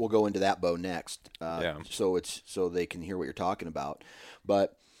we'll go into that bow next. So they can hear what you're talking about.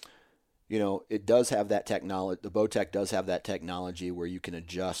 But it does have that technology. The Bowtech does have that technology where you can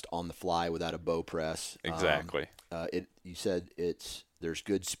adjust on the fly without a bow press. Exactly. You said there's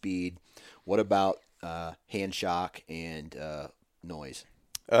good speed. What about hand shock and noise?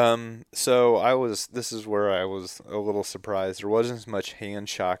 This is where I was a little surprised. There wasn't as much hand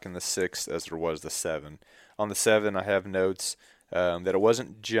shock in the 6 as there was the 7. On the 7, I have notes that it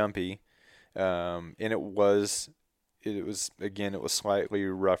wasn't jumpy, and it was slightly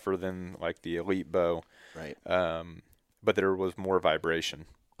rougher than like the Elite bow. Right. But there was more vibration.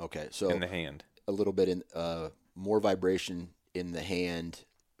 Okay, so in the hand, a little bit more vibration in the hand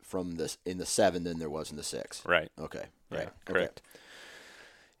in the 7 than there was in the 6. Right. Okay. Yeah, right. correct. Okay.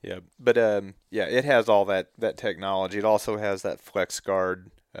 Yeah, but it has all that technology. It also has that flex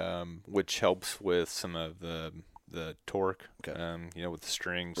guard, which helps with some of the torque. Okay. With the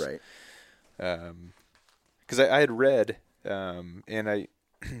strings. Right. Because I had read, and I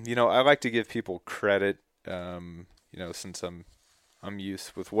like to give people credit. Since I'm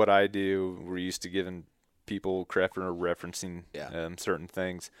used with what I do, we're used to giving people credit for referencing certain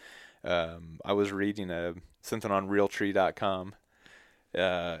things. I was reading something on Realtree.com.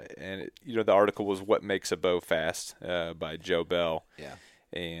 And the article was "What Makes a Bow Fast" by Joe Bell. Yeah,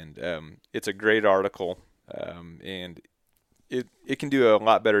 and it's a great article, and it can do a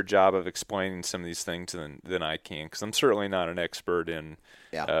lot better job of explaining some of these things than I can, because I'm certainly not an expert in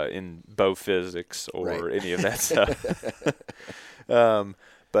bow physics or any of that stuff.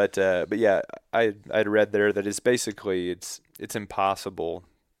 But yeah, I'd read there that it's impossible,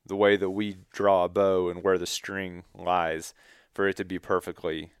 the way that we draw a bow and where the string lies, for it to be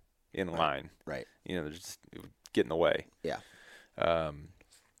perfectly in line. Right. It would get in the way. Yeah.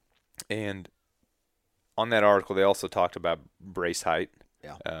 And on that article, they also talked about brace height.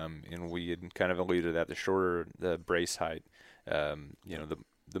 Yeah. And we had kind of alluded to that. The shorter the brace height, the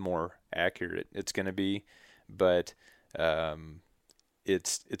more accurate it's going to be. But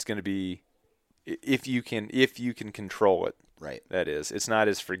it's going to be, if you can control it. Right. That is. It's not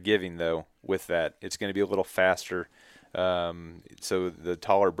as forgiving though with that. It's going to be a little faster. So the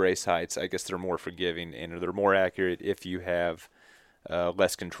taller brace heights, I guess they're more forgiving and they're more accurate if you have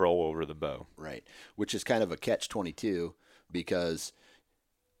less control over the bow. Right. Which is kind of a catch-22, because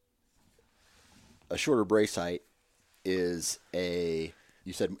a shorter brace height is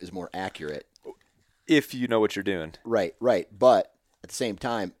more accurate. If you know what you're doing. Right. But at the same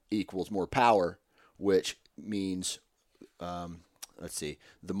time equals more power, which means, the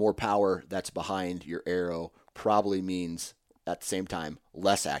more power that's behind your arrow probably means at the same time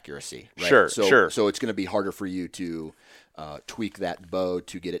less accuracy. Right? Sure. So it's going to be harder for you to tweak that bow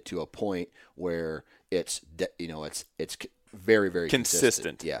to get it to a point where it's very, very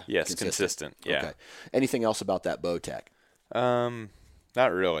consistent. Yeah. Yes, consistent. Yeah. Okay. Anything else about that Bowtech?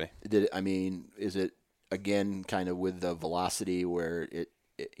 Not really. Is it again kind of with the velocity where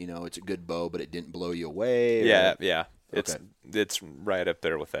it's a good bow, but it didn't blow you away? Yeah. Okay. It's right up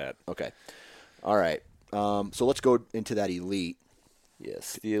there with that. Okay. All right. So let's go into that Elite.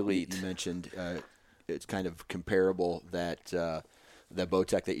 Yes, the Elite. You mentioned it's kind of comparable, that the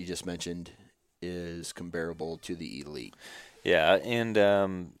Bowtech that you just mentioned is comparable to the Elite. Yeah, and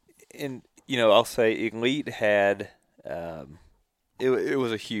I'll say Elite had it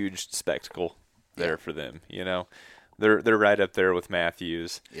was a huge spectacle there for them. They're right up there with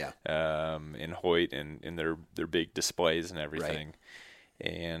Matthews, and Hoyt, and their big displays and everything,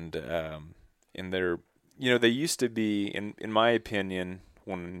 and they're they used to be, in my opinion,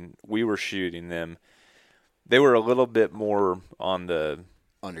 when we were shooting them, they were a little bit more on the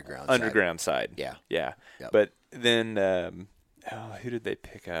underground side. Yeah. Yep. But then who did they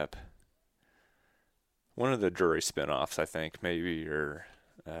pick up? One of the Drury spinoffs, I think, maybe, or.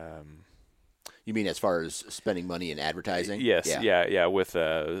 You mean as far as spending money in advertising? Yes, yeah, with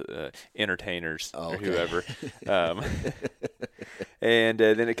entertainers or whoever. And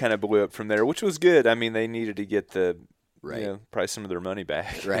then it kind of blew up from there, which was good. I mean, they needed to get probably some of their money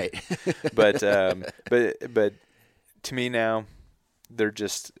back. Right. but to me now, they're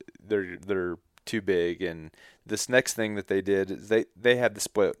too big. And this next thing that they did is they had the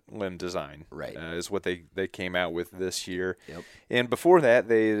split limb design. Right. Is what they came out with this year. Yep. And before that,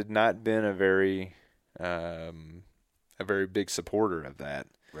 they had not been a very big supporter of that.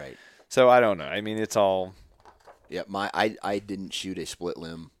 Right. So I don't know. I mean, it's all. Yeah, I didn't shoot a split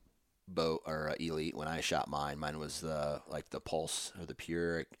limb bow or Elite when I shot mine. Mine was the Pulse or the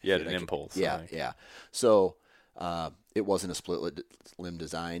Pure. Yeah, an Impulse. Yeah. So it wasn't a split limb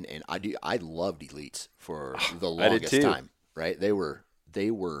design, and I loved Elites for the longest time. Right? They were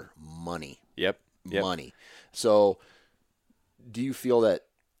money. Yep. Money. So do you feel that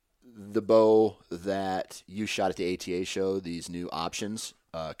the bow that you shot at the ATA show, these new options,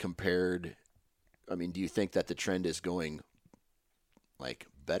 compared, I mean, do you think that the trend is going like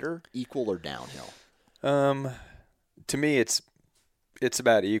better, equal, or downhill? To me, it's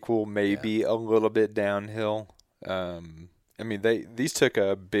about equal, maybe a little bit downhill. I mean, these took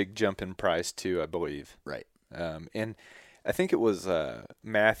a big jump in price too, I believe. Right. And I think it was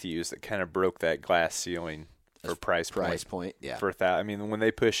Matthews that kind of broke that glass ceiling for price point. Yeah. I mean, when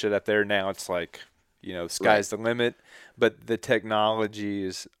they push it up there now, it's like, sky's the limit. But the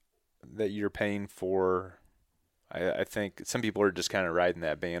technologies that you're paying for, I think some people are just kind of riding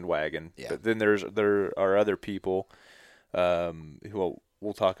that bandwagon. Yeah. But then there are other people who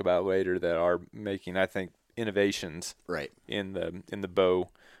we'll talk about later that are making, I think, innovations in the bow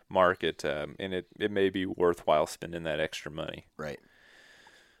market, and it may be worthwhile spending that extra money. Right.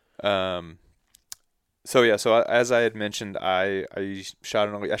 So as I had mentioned, I shot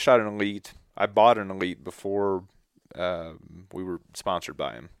an Elite. I bought an Elite before we were sponsored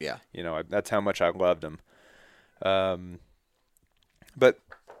by him. Yeah. That's how much I loved him. But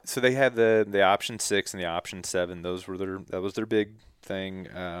so they had the option 6 and the option 7. That was their big thing.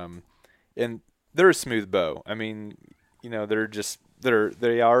 And they're a smooth bow. I mean,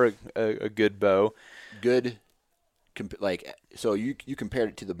 they are a good bow. Good. So you compared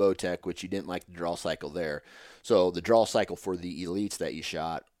it to the Bowtech, which you didn't like the draw cycle there. So the draw cycle for the Elites that you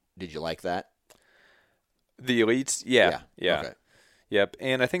shot, did you like that? The Elites, yeah. Okay. Yep.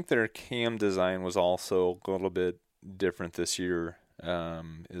 And I think their cam design was also a little bit different this year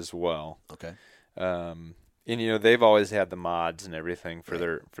as well. Okay. And they've always had the mods and everything for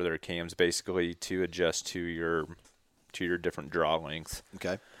their cams, basically to adjust to your different draw lengths.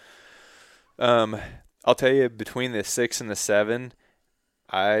 Okay. I'll tell you, between the 6 and the 7,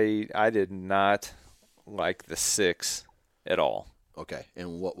 I did not like the 6 at all. Okay.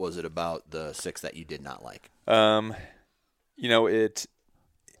 And what was it about the 6 that you did not like? It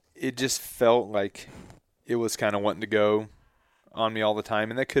just felt like it was kind of wanting to go on me all the time,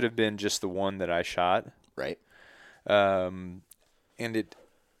 and that could have been just the one that I shot. Right. And it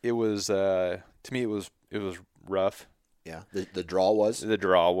was to me it was rough. Yeah. The draw was? The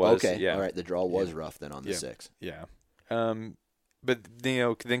draw was. Okay. Yeah. All right. The draw was rough then on the 6. Yeah. But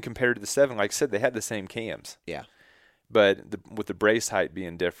then compared to the 7, like I said, they had the same cams. Yeah. But with the brace height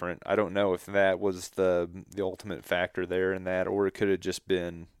being different, I don't know if that was the ultimate factor there in that, or it could have just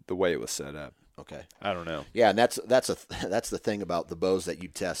been the way it was set up. Okay. I don't know. Yeah, and that's the thing about the bows that you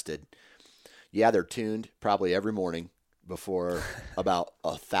tested. Yeah, they're tuned probably every morning before about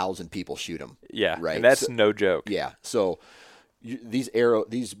 1,000 people shoot them. Yeah, right. And that's no joke. Yeah. So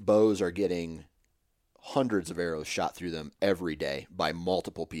these bows are getting hundreds of arrows shot through them every day by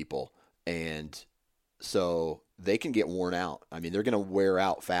multiple people, and so they can get worn out. I mean, they're going to wear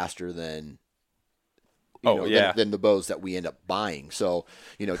out faster than than the bows that we end up buying. So,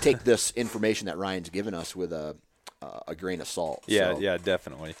 take this information that Ryan's given us with a grain of salt. Yeah, so. Yeah,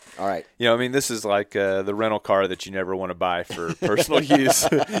 definitely. All right. This is like the rental car that you never want to buy for personal use.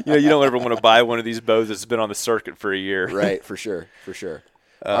 You don't ever want to buy one of these bows that's been on the circuit for a year. Right, for sure.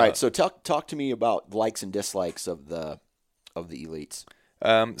 All right, so talk to me about likes and dislikes of the Elites.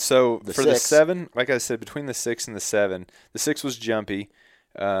 So the for 6. the 7, like I said, between the 6 and the 7, the 6 was jumpy,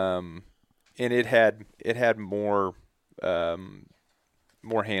 and it had more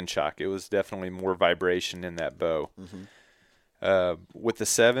hand shock. It was definitely more vibration in that bow. Mm-hmm. With the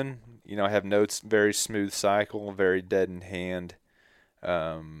 7, I have notes, very smooth cycle, very dead in hand.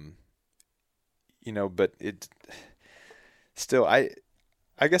 But it still, I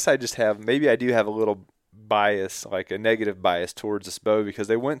guess I just have, maybe I do have a little bias, like a negative bias towards this bow, because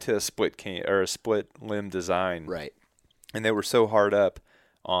they went to a split limb design, right? And they were so hard up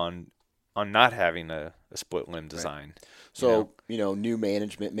on not having a split limb design. Right. So new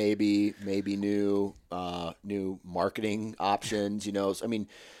management, maybe new marketing options. I mean,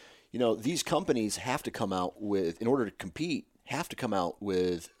 these companies have to come out with, in order to compete, have to come out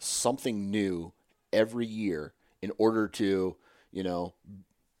with something new every year in order to,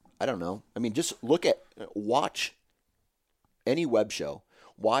 I don't know. I mean, just watch any web show,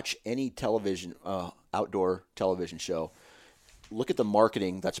 watch any television, outdoor television show. Look at the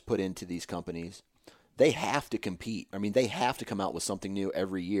marketing that's put into these companies. They have to compete. I mean, they have to come out with something new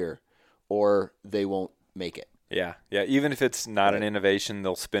every year, or they won't make it. Yeah. Even if it's not an innovation,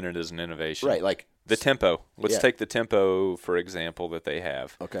 they'll spin it as an innovation. Right, like the Tempo. Let's take the Tempo, for example, that they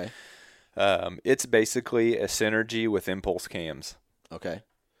have. Okay. It's basically a synergy with impulse cams. Okay.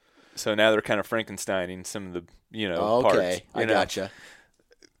 So now they're kind of Frankensteining some of the, okay. parts. Okay, I gotcha.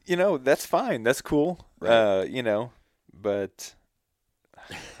 That's fine. That's cool. Right. But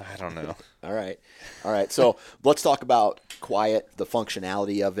I don't know. All right. So let's talk about quiet, the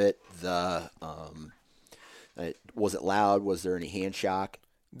functionality of it. Was it loud? Was there any hand shock?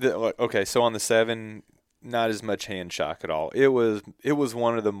 Okay, so on the 7, not as much hand shock at all. It was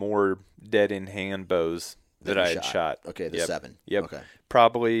one of the more dead in hand bows that I had shot. Okay, the 7. Yep. Okay.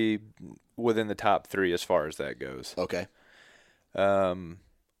 Probably within the top 3 as far as that goes. Okay. When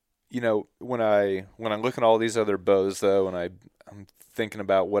I look at all these other bows though, and I'm thinking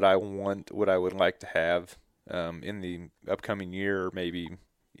about what I would like to have in the upcoming year, or maybe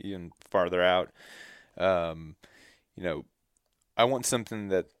even farther out. I want something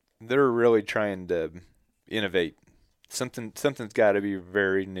that they're really trying to innovate. Something's got to be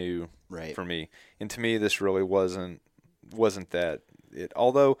very new for me. And to me, this really wasn't that.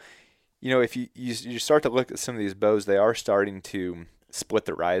 Although, if you start to look at some of these bows, they are starting to split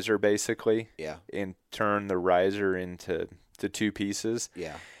the riser basically. Yeah. And turn the riser into 2 pieces.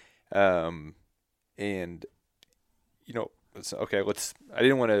 Yeah. Okay, I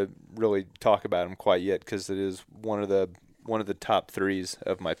didn't want to really talk about them quite yet because it is one of the top 3s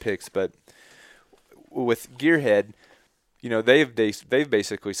of my picks. But with Gearhead, they've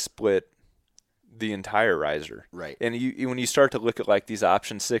basically split the entire riser. Right. And when you start to look at like these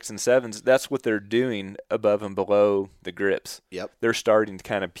option 6 and 7s, that's what they're doing above and below the grips. Yep. They're starting to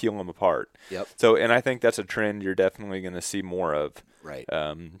kind of peel them apart. Yep. So, and I think that's a trend you're definitely going to see more of. Right.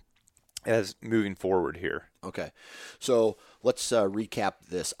 As moving forward here. Okay. So let's recap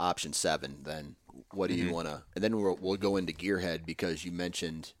this option 7 then. What do you want to, and then we'll go into Gearhead because you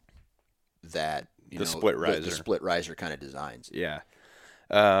mentioned that, split riser. The split riser kind of designs. Yeah.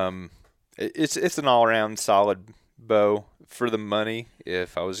 It's an all-around solid bow for the money.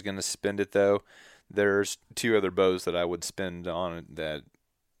 If I was going to spend it though, there's 2 other bows that I would spend on it that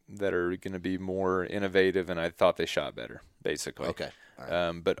are going to be more innovative, and I thought they shot better, basically. Okay. All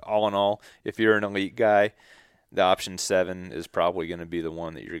right. But all in all, if you're an elite guy, the option 7 is probably going to be the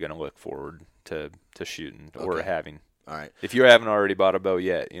one that you're going to look forward to shooting or having. All right. If you haven't already bought a bow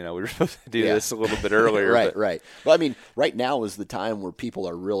yet, we were supposed to do this a little bit earlier. Right. Well, I mean, right now is the time where people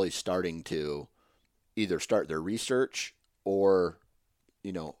are really starting to either start their research or,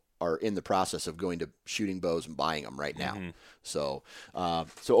 are in the process of going to shooting bows and buying them right now. Mm-hmm. So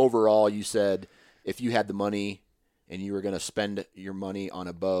overall, you said if you had the money and you were going to spend your money on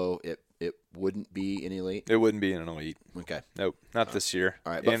a bow, it wouldn't be an elite? It wouldn't be an elite. Okay. Nope, not this year.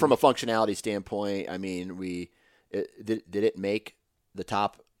 All right, but from a functionality standpoint, I mean, did it make your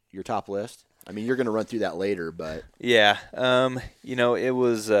top list? I mean, you're going to run through that later, but yeah, it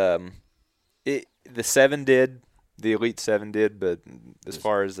was the 7 did, the Elite 7 did, but as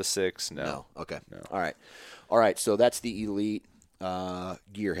far as the 6, no. Okay. No. All right. So that's the Elite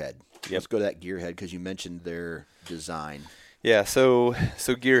Gearhead. Yep. Let's go to that Gearhead because you mentioned their design. Yeah. So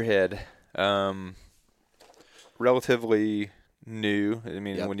Gearhead, relatively new. I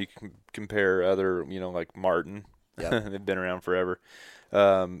mean, when you compare other, like Martin, they've been around forever.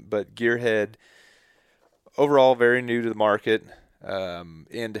 But Gearhead, overall, very new to the market.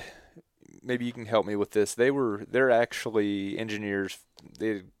 And maybe you can help me with this. They're actually engineers.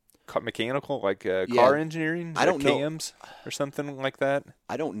 They mechanical, like car engineering. I don't know, CAMs or something like that.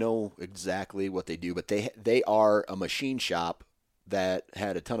 I don't know exactly what they do, but they are a machine shop that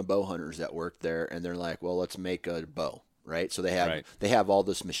had a ton of bow hunters that worked there, and they're like, well, let's make a bow, right? So they have all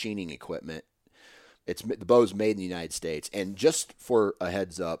this machining equipment. The bow's made in the United States, and just for a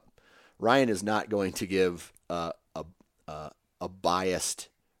heads up, Ryan is not going to give a biased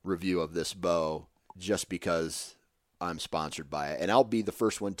review of this bow just because I'm sponsored by it. And I'll be the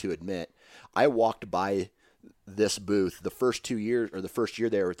first one to admit, I walked by this booth the first 2 years, or the first year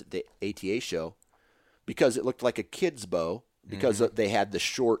they were at the ATA show, because it looked like a kid's bow because they had the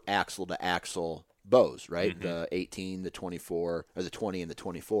short axle to axle bows, right? Mm-hmm. The 18, the 24, or the 20 and the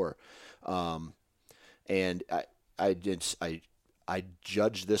 24. And I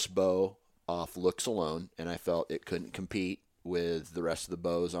judged this bow off looks alone, and I felt it couldn't compete with the rest of the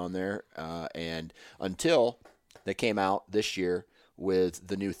bows on there. And until they came out this year with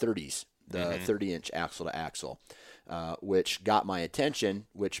the new 30s, the 30-inch axle to axle, which got my attention,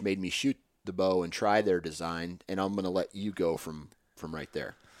 which made me shoot the bow and try their design. And I'm going to let you go from right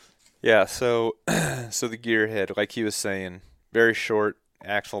there. Yeah. So the Gearhead, like he was saying, very short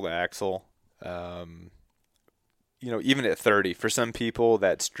axle to axle. Even at 30, for some people,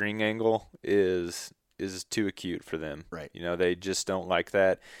 that string angle is too acute for them. Right. They just don't like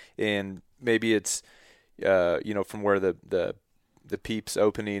that. And maybe it's, from where the peep's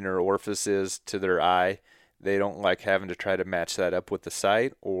opening or orifice is to their eye, they don't like having to try to match that up with the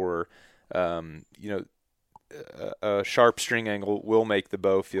sight, or, a sharp string angle will make the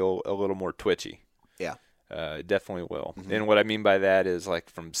bow feel a little more twitchy. Yeah. It definitely will. Mm-hmm. And what I mean by that is like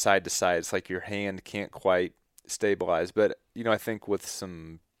from side to side, it's like your hand can't quite stabilize. But, I think with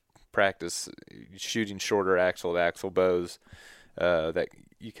some practice shooting shorter axle to axle bows, that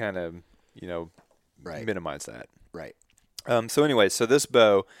you kind of, minimize that. Right. So this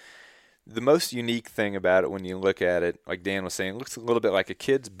bow, the most unique thing about it when you look at it, like Dan was saying, it looks a little bit like a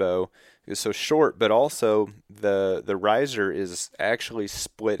kid's bow. It's so short, but also the riser is actually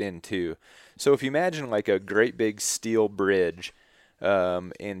split in two. So if you imagine like a great big steel bridge,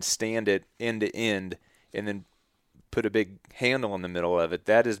 and stand it end to end, and then put a big handle in the middle of it,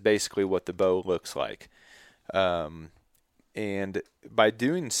 that is basically what the bow looks like. And by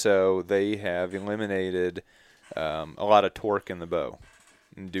doing so, they have eliminated a lot of torque in the bow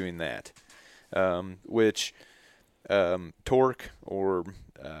in doing that, which torque or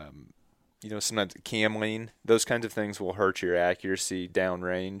sometimes cam lean, those kinds of things will hurt your accuracy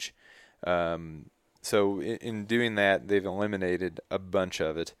downrange. So in doing that, they've eliminated a bunch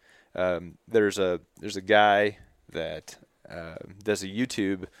of it. There's a guy that does a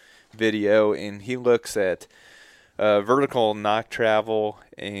YouTube video, and he looks at vertical nock travel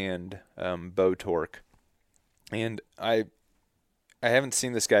and bow torque. And I haven't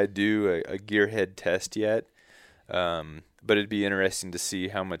seen this guy do a gearhead test yet, but it'd be interesting to see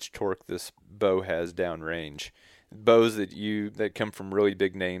how much torque this bow has downrange. Bows that come from really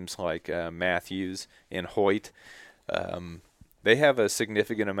big names like Matthews and Hoyt, they have a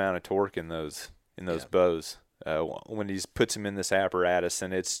significant amount of torque in those bows. When he puts them in this apparatus,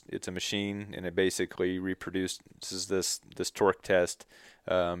 and it's a machine, and it basically reproduces this torque test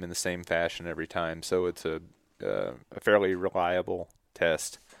in the same fashion every time. So it's a fairly reliable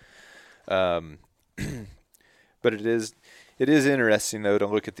test. But it is interesting though to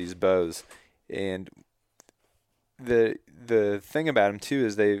look at these bows, and the thing about them too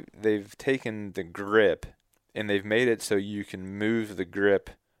is they've taken the grip and they've made it so you can move the grip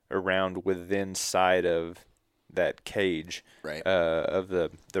around within side of that cage, right, of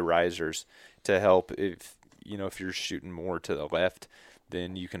the risers, to help if you're shooting more to the left,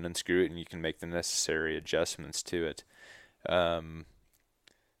 then you can unscrew it and you can make the necessary adjustments to it.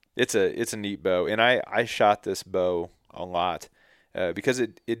 It's a neat bow, and I shot this bow a lot because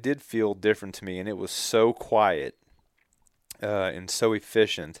it did feel different to me, and it was so quiet and so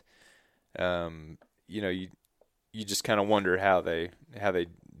efficient. You just kind of wonder how they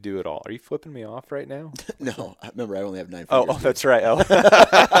do it all. Are you flipping me off right now? No, remember I only have 9 fingers. Oh, that's right. Oh,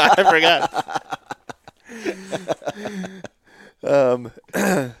 I forgot.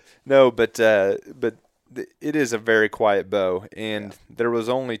 No, but it is a very quiet bow, and there was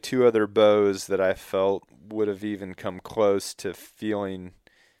only 2 other bows that I felt would have even come close to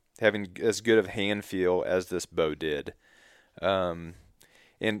having as good of hand feel as this bow did. And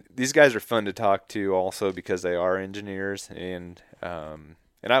these guys are fun to talk to also because they are engineers, and I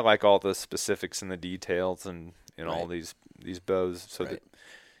like all the specifics and the details and right. all these bows. So right.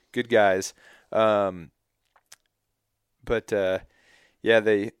 Good guys. They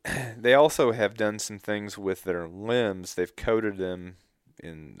also have done some things with their limbs. They've coated them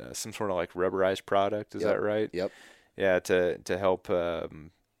in some sort of like rubberized product. Is that right? Yep. Yeah, to help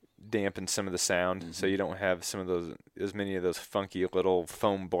dampen some of the sound, so you don't have as many of those funky little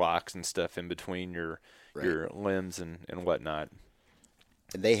foam blocks and stuff in between your limbs and whatnot.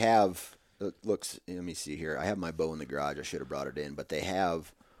 And they have, let me see here. I have my bow in the garage. I should have brought it in, but they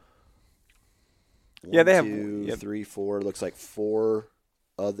have one, 2, 3, 4. Looks like 4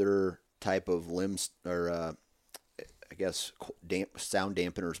 other type of limbs, or I guess sound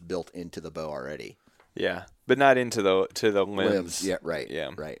dampeners built into the bow already. Yeah, but not into the limbs. Yeah, right. Yeah,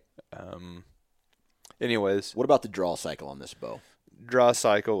 right. Anyways, what about the draw cycle on this bow? Draw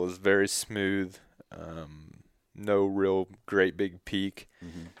cycle is very smooth. No real great big peak.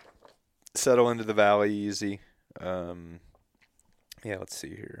 Mm-hmm. Settle into the valley easy. Let's see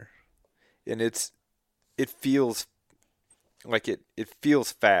here, and it feels like it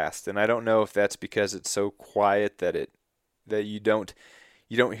feels fast, and I don't know if that's because it's so quiet that you don't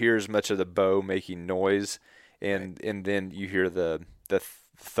hear as much of the bow making noise, and then you hear the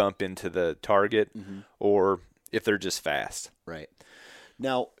thump into the target, mm-hmm. or if they're just fast. Right.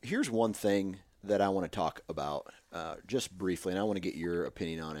 Now, here's one thing that I want to talk about just briefly, and I want to get your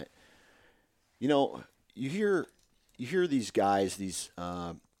opinion on it. You hear these guys,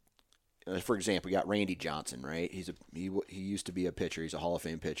 for example, you got Randy Johnson, right? He used to be a pitcher. He's a Hall of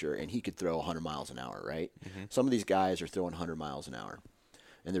Fame pitcher, and he could throw 100 miles an hour, right? Mm-hmm. Some of these guys are throwing 100 miles an hour,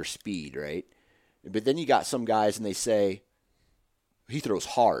 and their speed, right? But then you got some guys, and they say he throws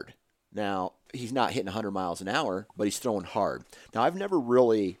hard. Now, he's not hitting 100 miles an hour, but he's throwing hard. Now, I've never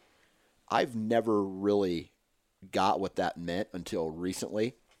really got what that meant until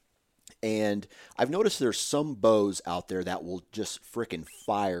recently. And I've noticed there's some bows out there that will just frickin'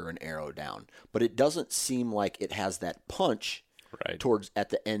 fire an arrow down, but it doesn't seem like it has that punch towards at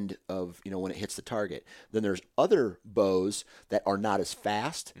the end of, when it hits the target. Then there's other bows that are not as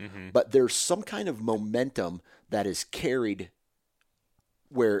fast, but there's some kind of momentum that is carried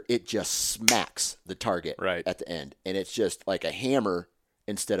where it just smacks the target at the end, and it's just like a hammer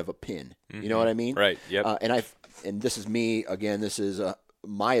instead of a pin. You know what I mean? Right. Yep. And this is me again. This is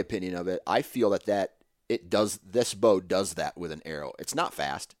my opinion of it. I feel that this bow does that with an arrow. It's not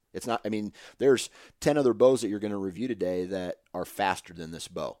fast. It's not. I mean, there's 10 other bows that you're going to review today that are faster than this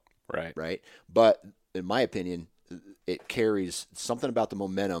bow. Right. Right. But in my opinion, it carries something about the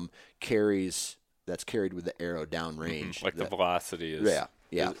momentum that's carried with the arrow downrange. Like the velocity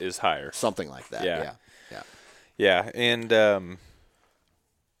is higher. Something like that. Yeah. And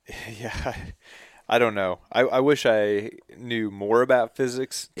I don't know. I wish I knew more about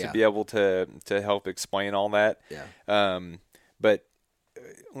physics to be able to help explain all that. Yeah. But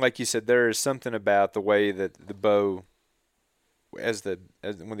like you said, there is something about the way that the bow,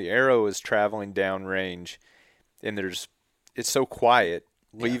 when the arrow is traveling downrange, and it's so quiet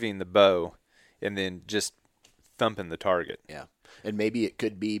leaving the bow, and then just thumping the target. Yeah. And maybe it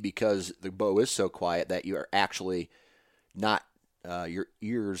could be because the bow is so quiet that you are actually not. Your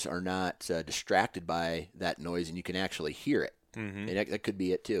ears are not distracted by that noise, and you can actually hear it. And that could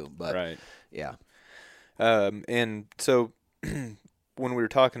be it too. But yeah. And so when we were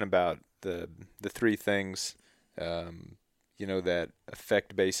talking about the three things, that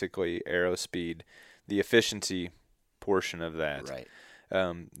affect basically arrow speed, the efficiency portion of that,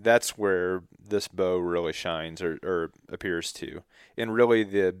 that's where this bow really shines or appears to. And really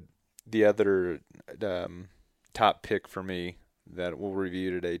the other top pick for me that we'll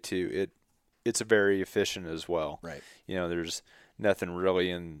review today too, it's very efficient as well. Right. There's nothing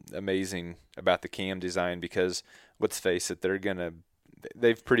really amazing about the cam design, because let's face it,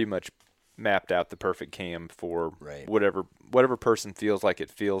 they've pretty much mapped out the perfect cam for whatever person feels like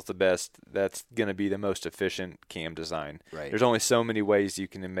it feels the best. That's going to be the most efficient cam design. Right. There's only so many ways you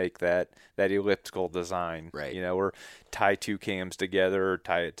can make that elliptical design. Right. Or tie two cams together, or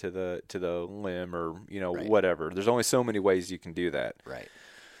tie it to the limb, or whatever. There's only so many ways you can do that. Right.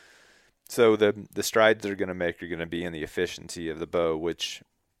 So the strides they're going to make are going to be in the efficiency of the bow, which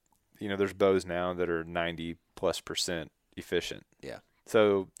there's bows now that are 90+% efficient. Yeah.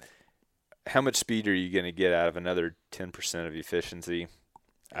 So how much speed are you going to get out of another 10% of efficiency?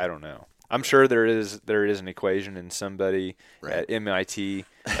 I don't know. I'm sure there is an equation, and somebody at MIT,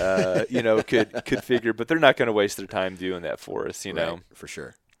 could figure, but they're not going to waste their time doing that for us, know. For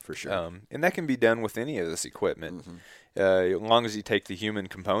sure. And that can be done with any of this equipment, as long as you take the human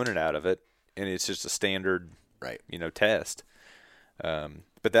component out of it, and it's just a standard, test.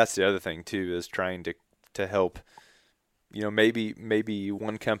 But that's the other thing too, is trying to help. Maybe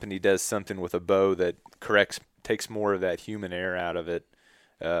one company does something with a bow that takes more of that human air out of it,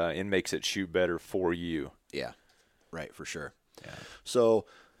 and makes it shoot better for you. Yeah, right, for sure. Yeah. So,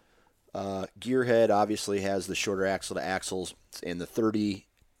 Gearhead obviously has the shorter axle to axles and the 30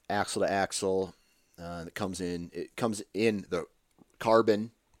 axle to axle. It comes in the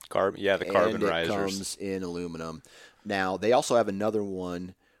carbon. The carbon risers. It comes in aluminum. Now they also have another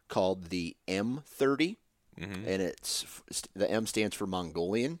one called the M30. And the M stands for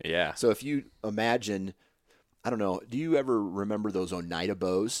Mongolian. Yeah. So if you imagine, I don't know, do you ever remember those Oneida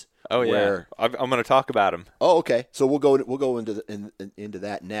bows? Oh yeah. I'm going to talk about them. Oh, okay. So we'll go into into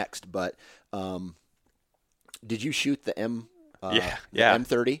that next. But did you shoot the M? The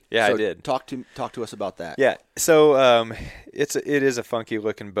M30. Yeah, so I did. Talk to us about that. Yeah. So it is a funky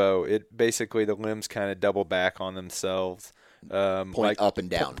looking bow. It basically, the limbs kind of double back on themselves. Point up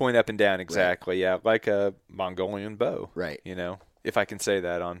and down. Point up and down, exactly. Right. Yeah, like a Mongolian bow. Right. If I can say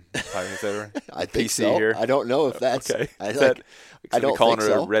that on I PC think so. here. I don't know if that's okay. I don't calling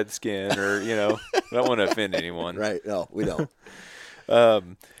her a redskin, or I don't want to offend anyone. Right. No, we don't.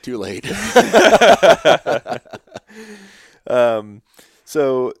 Too late.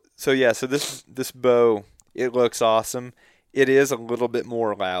 So this bow, it looks awesome. It is a little bit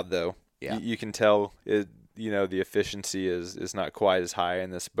more loud though. Yeah. You can tell it. The efficiency is not quite as high in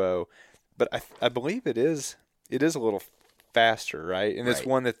this bow, but I believe it is a little faster, right? And it's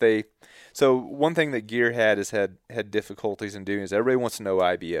one that so one thing that Gearhead has had difficulties in doing is everybody wants to know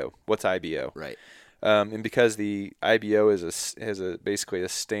IBO. What's IBO? Right. And because the IBO has basically a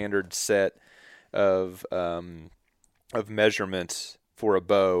standard set of measurements for a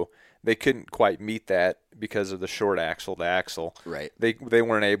bow they couldn't quite meet that because of the short axle to axle. Right. They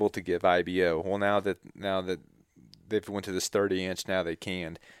weren't able to give IBO. Well, now that they've went to this 30-inch, now they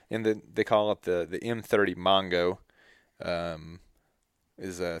can. And they call it the M30 Mongo,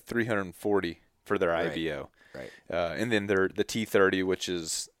 is 340 for their IBO. Right. And then the T30, which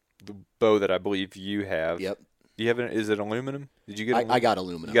is the bow that I believe you have. Yep. Do you have is it aluminum? Did you get aluminum? I got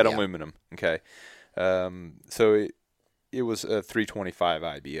aluminum. You got aluminum. Okay. So it was a 325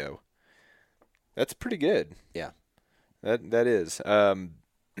 IBO. That's pretty good. Yeah. That is.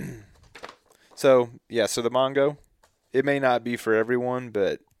 So the Mongo, it may not be for everyone,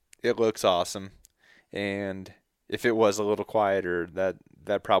 but it looks awesome. And if it was a little quieter,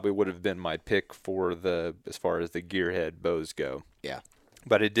 that probably would have been my pick for as far as the gearhead bows go. Yeah.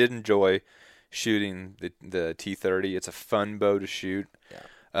 But I did enjoy shooting the T30. It's a fun bow to shoot.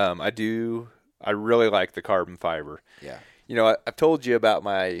 Yeah. I really like the carbon fiber. Yeah. I've told you about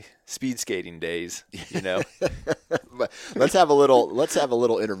my speed skating days, But let's have a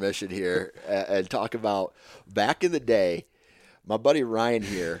little intermission here and talk about back in the day. My buddy Ryan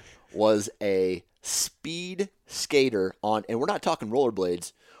here was a speed skater and we're not talking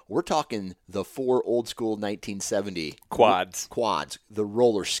rollerblades. We're talking the 4 old school 1970 quads, the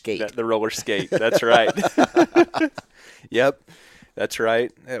roller skate. The roller skate. That's right. Yep, that's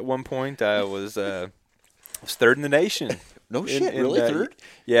right. At one point, I was third in the nation. No shit, really third?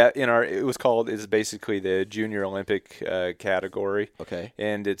 Yeah, it's basically the junior Olympic category. Okay.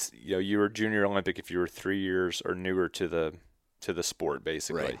 And it's you were junior Olympic if you were 3 years or newer to the sport,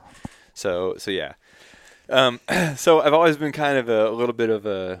 basically. Right. So yeah. So I've always been kind of a little bit of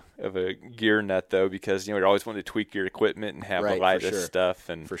a gear nut though, because you always wanted to tweak your equipment and have the lightest stuff,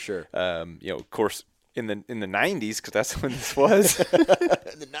 and for sure. Of course in the 90s, because that's when this was.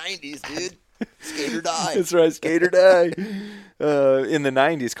 In the 90s, dude. Skate or die. That's right, skate or die. In the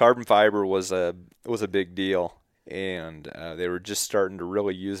 90s, carbon fiber was a big deal, and they were just starting to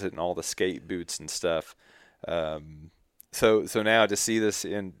really use it in all the skate boots and stuff. So now to see this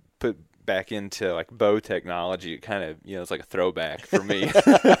put back into like bow technology, it kind of it's like a throwback for me.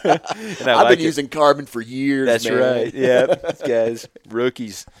 I've been using carbon for years. That's man. right. Yeah, guys,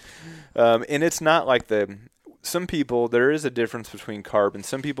 rookies. And it's not like some people, there is a difference between carbon.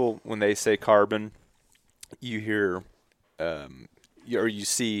 Some people, when they say carbon, you hear or you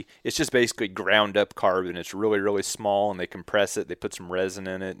see it's just basically ground up carbon. It's really, really small, and they compress it. They put some resin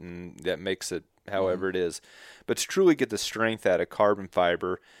in it, and that makes it however it is. But to truly get the strength out of carbon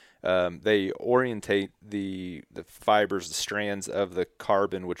fiber, they orientate the fibers, the strands of the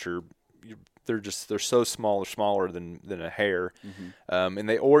carbon, which are they're so small, they're smaller than a hair, and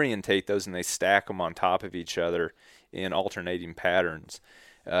they orientate those and they stack them on top of each other in alternating patterns.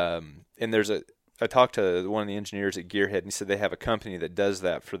 And I talked to one of the engineers at Gearhead, and he said they have a company that does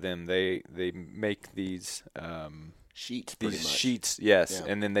that for them. They make these sheets, sheets, yes,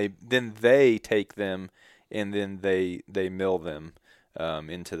 yeah. And then they take them and then they mill them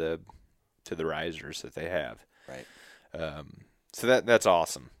into the risers that they have. Right. So that's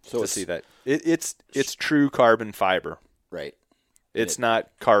awesome to see that. It's true carbon fiber. Right. It's not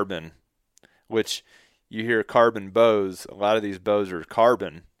carbon, which you hear carbon bows. A lot of these bows are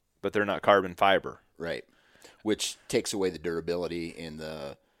carbon, but they're not carbon fiber. Right. Which takes away the durability and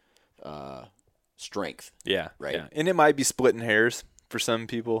the strength. Yeah. Right. Yeah. And it might be splitting hairs for some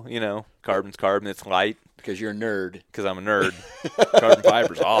people. Carbon's carbon. It's light. Because you're a nerd. Because I'm a nerd. Carbon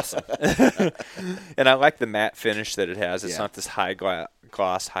fiber's awesome. And I like the matte finish that it has. It's not this high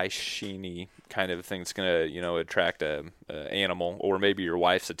gloss, high sheeny kind of thing that's going to, attract a animal or maybe your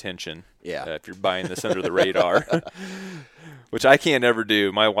wife's attention. Yeah. If you're buying this under the radar. Which I can't ever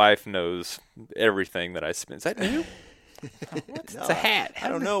do. My wife knows everything that I spend. Is that new? It's a hat. I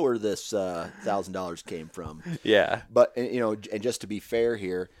don't know where this $1,000 came from. Yeah. But, and just to be fair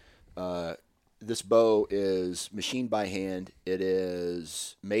here, this bow is machined by hand. It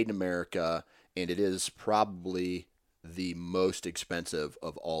is made in America, and it is probably the most expensive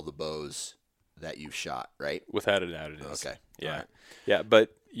of all the bows that you've shot, right? Without a doubt it is. Okay. Yeah. Right. Yeah,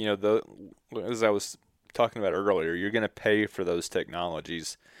 but, as I was talking about earlier, you're going to pay for those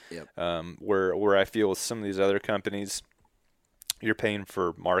technologies. Yep. Where I feel with some of these other companies, you're paying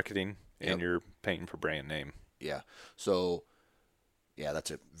for marketing and you're paying for brand name. Yeah. So, yeah, that's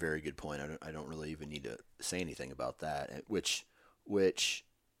a very good point. I don't really even need to say anything about that, which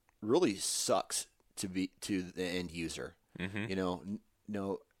really sucks to the end user. Mm-hmm.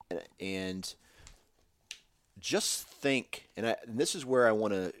 And just think, and this is where I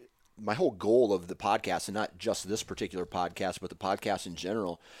want to. My whole goal of the podcast, and not just this particular podcast, but the podcast in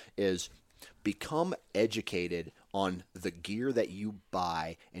general, is become educated on the gear that you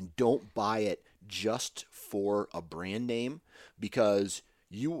buy, and don't buy it just for a brand name, because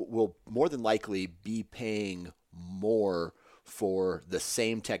you will more than likely be paying more for the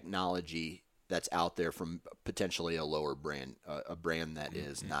same technology that's out there from potentially a lower brand, a brand that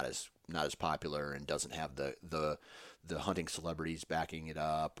is not as popular and doesn't have the hunting celebrities backing it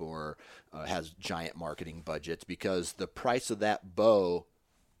up, or has giant marketing budgets, because the price of that bow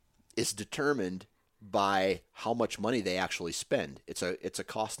is determined by how much money they actually spend. It's a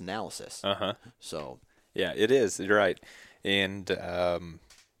cost analysis. So yeah, it is. You're right. And I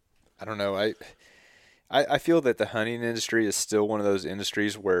don't know. I feel that the hunting industry is still one of those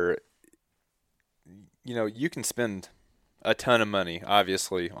industries where, you can spend a ton of money,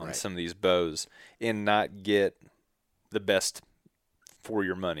 obviously, on some of these bows and not get the best for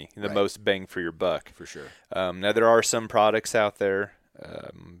your money, the most bang for your buck. For sure. Now, there are some products out there,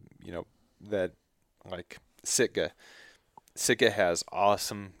 that, like Sitka. Sitka has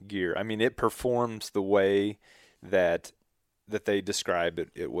awesome gear. I mean, it performs the way that they describe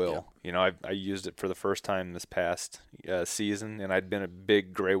it will. Yeah. I used it for the first time this past season, and I'd been a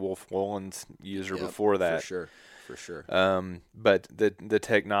big Grey Wolf Woolens user before that. For sure. But the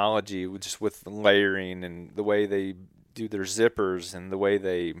technology, just with the layering and the way they do their zippers and the way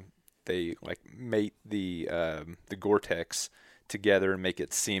they like mate the Gore-Tex together and make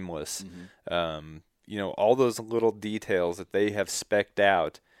it seamless. All those little details that they have spec'd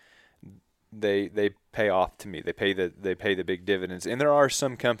out, they pay off to me. They pay the big dividends. And there are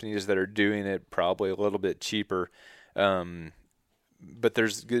some companies that are doing it probably a little bit cheaper, but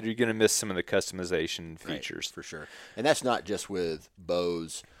you're going to miss some of the customization features. For sure. And that's not just with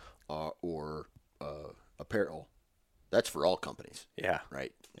bows or apparel. That's for all companies. Yeah.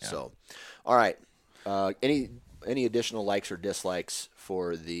 Right. Yeah. So, all right. Any additional likes or dislikes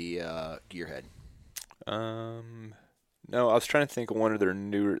for the Gearhead? No, I was trying to think of one of their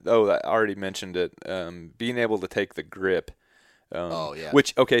newer. Oh, I already mentioned it. Being able to take the grip.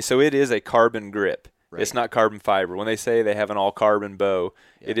 Which, so it is a carbon grip. Right. It's not carbon fiber. When they say they have an all-carbon bow,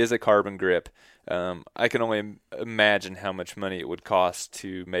 it is a carbon grip. I can only imagine how much money it would cost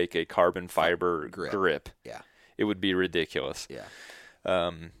to make a carbon fiber grip. Yeah. It would be ridiculous. Yeah.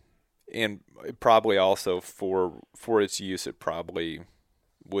 And probably also for its use, it probably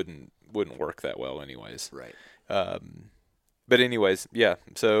wouldn't work that well anyways. Right. But anyways, yeah.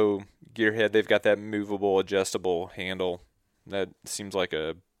 So Gearhead, they've got that movable, adjustable handle. That seems like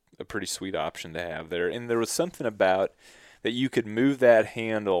a pretty sweet option to have there. And there was something about that you could move that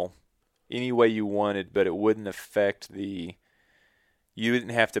handle any way you wanted, but it wouldn't affect you didn't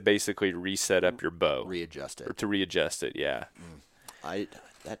have to basically reset up your bow. Readjust it. Or to readjust it, yeah.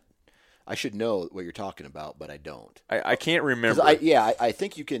 I should know what you're talking about, but I don't. I can't remember. I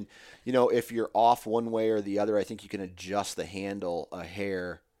think you can, if you're off one way or the other, I think you can adjust the handle a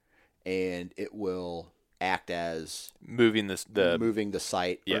hair, and it will act as moving the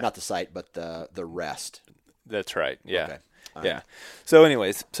sight, or not the sight, but the rest. That's right. Yeah. Okay. Yeah. Right. So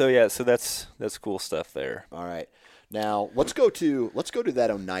anyways, so that's cool stuff there. All right. Now let's go to that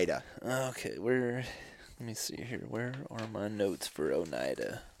Oneida. Okay. Let me see here. Where are my notes for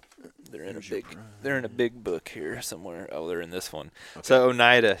Oneida? They're in a big book here somewhere. Oh, they're in this one. Okay. So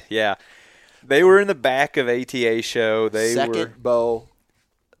Oneida, yeah, they were in the back of ATA show. The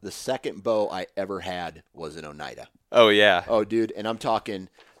second bow I ever had was an Oneida. Oh yeah. Oh dude, and I'm talking.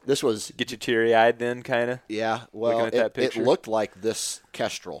 This was get you teary-eyed then, kind of. Yeah. Well, it looked like this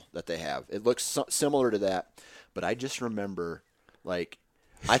Kestrel that they have. It looks similar to that, but I just remember, I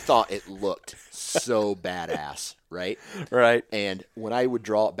thought it looked so badass, right? Right. And when I would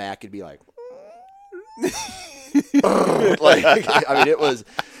draw it back, it'd be like, it was,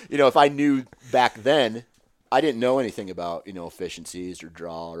 if I knew back then, I didn't know anything about, efficiencies or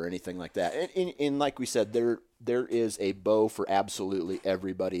draw or anything like that. And like we said, there is a bow for absolutely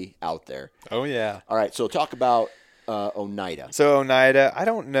everybody out there. Oh, yeah. All right, so talk about Oneida. So Oneida, I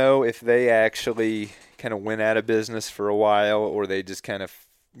don't know if they actually kind of went out of business for a while, or they just kind of,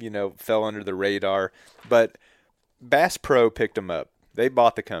 fell under the radar. But Bass Pro picked them up. They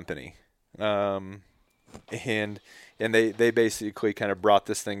bought the company. And they basically kind of brought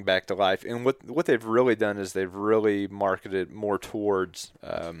this thing back to life. And what they've really done is they've really marketed more towards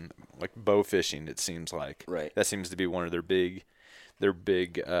bow fishing, it seems like. Right. That seems to be one of their big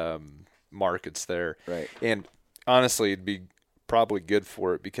markets there. Right. And honestly, it'd be probably good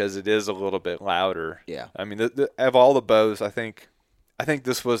for it because it is a little bit louder. Yeah. I mean, of all the bows, I think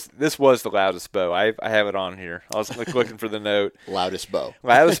this was the loudest bow. I have it on here. I was looking for the note. Loudest bow,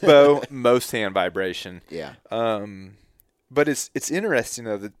 most hand vibration. Yeah. But it's interesting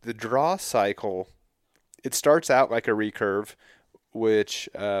though, the draw cycle. It starts out like a recurve, which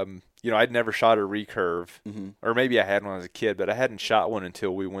I'd never shot a recurve, or maybe I had one as a kid, but I hadn't shot one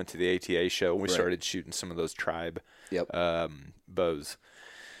until we went to the ATA show and we started shooting some of those tribe bows.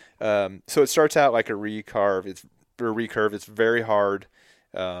 So it starts out like a recurve. It's very hard,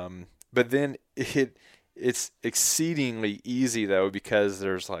 but then it's exceedingly easy though because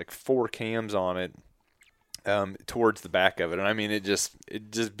there's like 4 cams on it. Towards the back of it, and I mean it just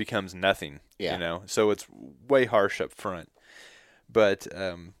becomes nothing, So it's way harsh up front, but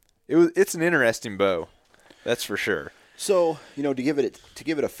it's an interesting bow, that's for sure. So to give it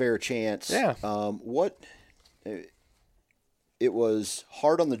a fair chance, it was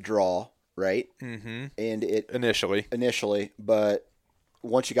hard on the draw, right? Mm-hmm. And it initially, but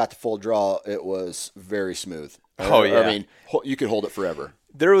once you got to full draw, it was very smooth. Oh yeah, I mean you could hold it forever.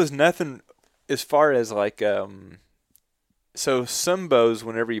 There was nothing. As far as like, so some bows,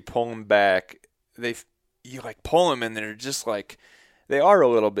 whenever you pull them back, you like pull them and they're just like, they are a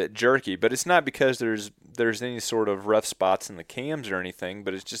little bit jerky, but it's not because there's any sort of rough spots in the cams or anything,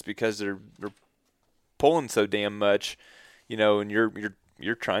 but it's just because they're pulling so damn much, and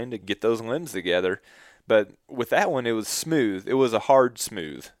you're trying to get those limbs together. But with that one, it was smooth. It was a hard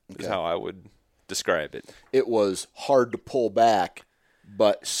smooth, is how I would describe it. It was hard to pull back,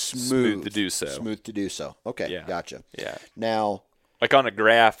 but smooth to do so. Smooth to do so. Okay, yeah. Gotcha. Yeah. Now, like on a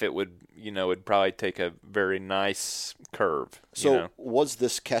graph, it would, it'd probably take a very nice curve. So was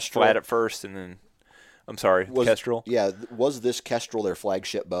this Kestrel flat at first, and then, I'm sorry, Kestrel? Yeah, was this Kestrel their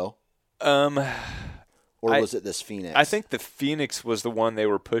flagship bow? Or was it this Phoenix? I think the Phoenix was the one they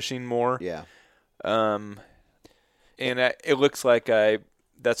were pushing more. Yeah. And it looks like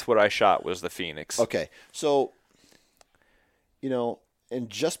that's what I shot was the Phoenix. Okay, so and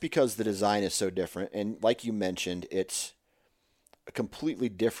just because the design is so different, and like you mentioned, it's a completely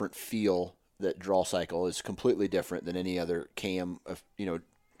different feel. That draw cycle is completely different than any other cam,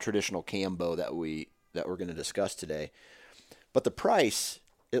 traditional cam bow that we're going to discuss today. But the price,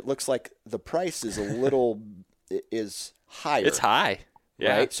 it looks like the price is is higher. It's high,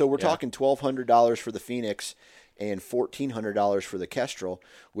 yeah. Right. So we're talking $1,200 for the Phoenix and $1,400 for the Kestrel,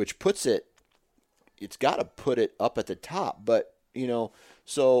 which puts it. It's got to put it up at the top, but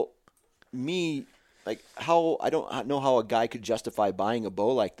so I don't know how a guy could justify buying a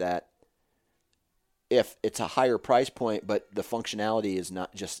bow like that if it's a higher price point, but the functionality is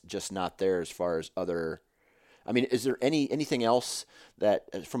not just not there as far as other. I mean, is there anything else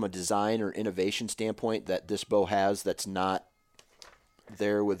that from a design or innovation standpoint that this bow has that's not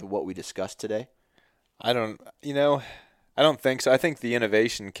there with what we discussed today? I don't think so. I think the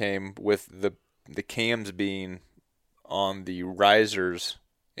innovation came with the cams being on the risers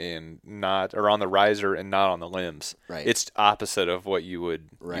and not, or on the riser and not on the limbs. Right. It's opposite of what you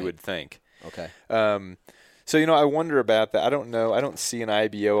would think. Okay. So I wonder about that. I don't know. I don't see an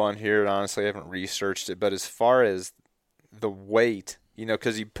IBO on here, and honestly, I haven't researched it. But as far as the weight,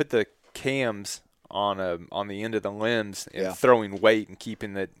 because you put the cams on the end of the limbs and throwing weight and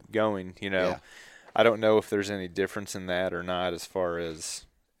keeping it going. I don't know if there's any difference in that or not as far as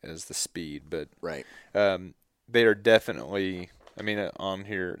the speed, but right. They are definitely, on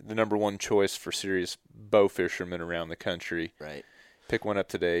here, the number one choice for serious bow fishermen around the country. Right. Pick one up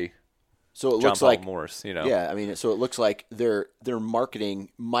today. So it John looks Paul like Morris, Yeah, so it looks like their marketing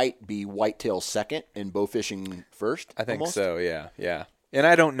might be whitetail second and bow fishing first. I think almost? so. Yeah. And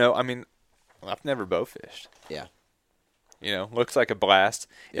I don't know. I've never bow fished. Yeah. Looks like a blast,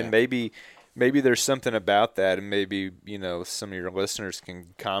 Yeah. and maybe there's something about that, and maybe some of your listeners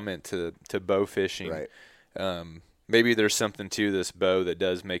can comment to bow fishing. Right. Maybe there's something to this bow that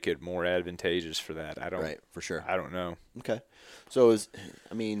does make it more advantageous for that. Right, for sure. I don't know. Okay. So this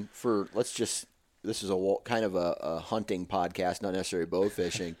is a kind of a hunting podcast, not necessarily bow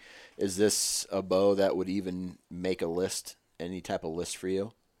fishing. Is this a bow that would even make a list, any type of list for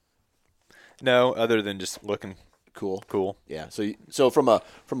you? No, other than just looking cool. Yeah. So from a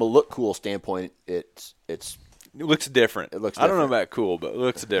look cool standpoint, it looks different. It looks different. I don't know about cool, but it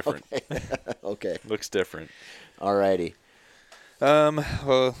looks different. Okay. Looks different. All righty.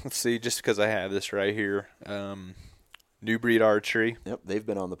 Well, let's see. Just because I have this right here, New Breed Archery. Yep, they've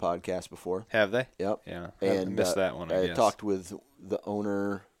been on the podcast before. Have they? Yep. Yeah. And I missed that one. I guess. Talked with the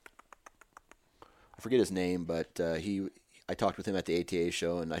owner. I forget his name, but I talked with him at the ATA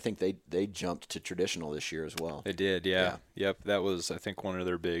show, and I think they jumped to traditional this year as well. They did, yeah. Yep, that was I think one of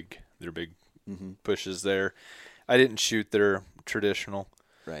their big pushes there. I didn't shoot their traditional.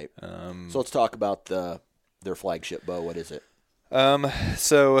 Right. So let's talk about their flagship bow. What is it?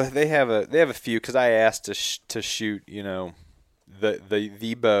 So they have a few, because I asked to shoot,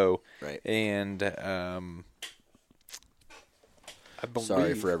 the bow, right? And I believe,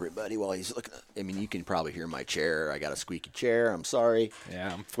 sorry for everybody while he's looking. I mean, you can probably hear my chair. I got a squeaky chair. I'm sorry.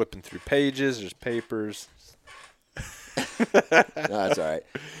 Yeah, I'm flipping through pages. There's papers. No, that's all right.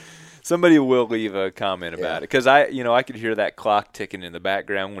 Somebody will leave a comment about it, because I could hear that clock ticking in the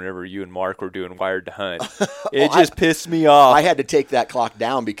background whenever you and Mark were doing Wired to Hunt. It just pissed me off. I had to take that clock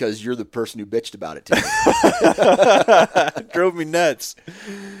down because you're the person who bitched about it today. It drove me nuts.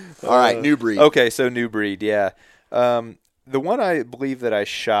 All right, new breed. Okay, so new breed, yeah. The one I believe that I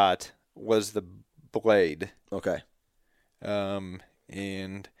shot was the Blade. Okay.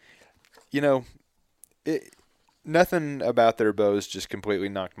 And nothing about their bows just completely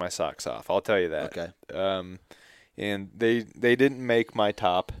knocked my socks off. I'll tell you that. Okay. And they didn't make my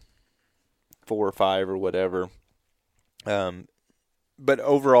top 4 or 5 or whatever. But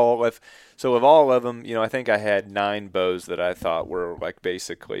overall, of all of them, I think I had 9 bows that I thought were like,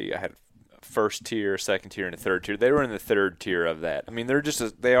 basically, I had first tier, second tier, and a third tier. They were in the third tier of that. I mean,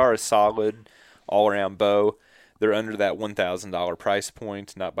 they are a solid all around bow. They're under that $1,000 price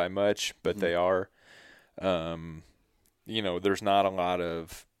point, not by much, but they are. There's not a lot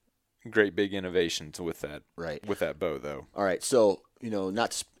of great big innovations with that. Right. With that bow, though. All right. So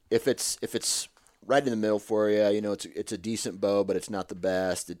if it's right in the middle for you, it's a decent bow, but it's not the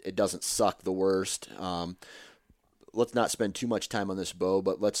best. It doesn't suck the worst. Let's not spend too much time on this bow,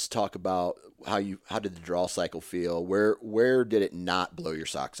 but let's talk about how did the draw cycle feel? Where did it not blow your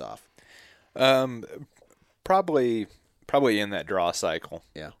socks off? Probably in that draw cycle.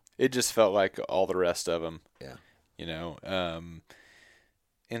 Yeah. It just felt like all the rest of them. Yeah.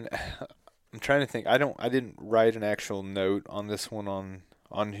 And I'm trying to think. I didn't write an actual note on this one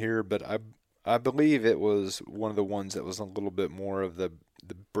on here, but I believe it was one of the ones that was a little bit more of the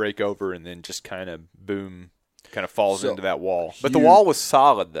breakover and then just kind of boom. Kind of falls into that wall. But the wall was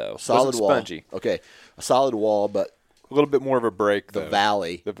solid, though. Solid wall. Spongy. Okay. A solid wall, but a little bit more of a break, though. The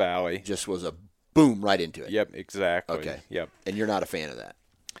valley just was a boom right into it. Yep, exactly. Okay. Yep. And you're not a fan of that?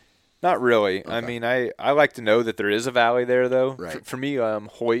 Not really. Okay. I mean, I like to know that there is a valley there, though. Right. For me,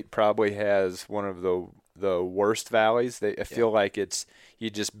 Hoyt probably has one of the worst valleys. I feel like you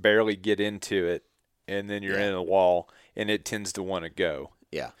just barely get into it, and then you're in a wall, and it tends to want to go.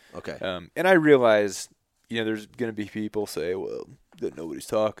 Yeah. Okay. And I realize, there's going to be people say, well, that nobody's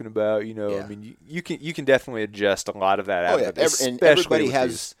talking about, I mean, you can definitely adjust a lot of that out. And everybody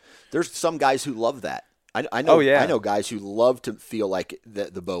has, there's some guys who love that. I know. I know guys who love to feel like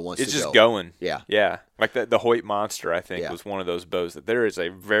the bow wants to go. It's just going. Yeah. Yeah. Like the Hoyt Monster, I think, was one of those bows that there is a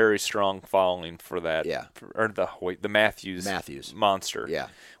very strong following for that. Yeah. Or the Matthews Monster. Yeah.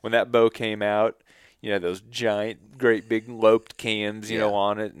 When that bow came out, those giant, great big loped cams,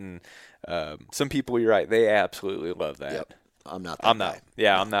 on it, and some people, you're right, they absolutely love that. Yep. I'm not.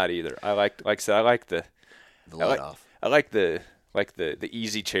 Yeah, I'm not either. Like I said, I like the let off. I like the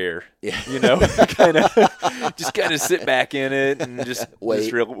easy chair. Yeah. Kind of sit back in it and just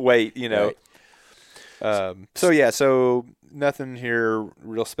wait. Right. So nothing here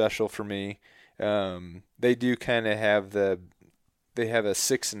real special for me. They do kind of have they have a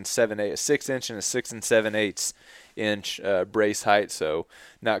 6 and 7/8, a 6-inch and a 6 and 7/8 inch brace height, so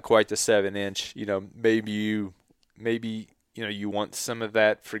not quite the 7-inch. Maybe you want some of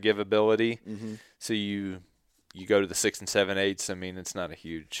that forgivability, so you go to the 6 and 7/8. I mean, it's not a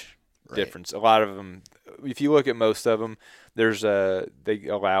huge difference. A lot of them, if you look at most of them, they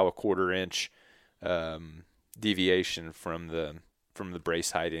allow a 1/4 inch deviation from the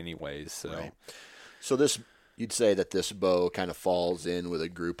brace height, anyways. So you'd say that this bow kind of falls in with a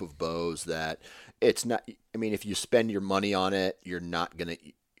group of bows that it's not. I mean, if you spend your money on it, you're not gonna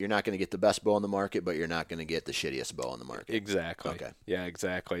get the best bow on the market, but you're not gonna get the shittiest bow on the market. Exactly. Okay. Yeah,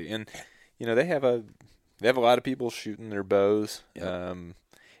 exactly. And they have a lot of people shooting their bows. Yep.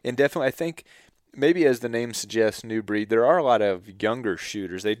 And definitely, I think maybe as the name suggests, new breed, there are a lot of younger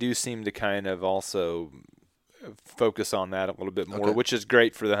shooters. They do seem to kind of also focus on that a little bit more, which is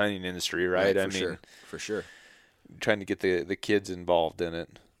great for the hunting industry, right? For sure. Trying to get the kids involved in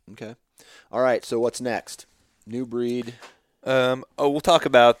it. Okay. All right. So what's next? New breed. We'll talk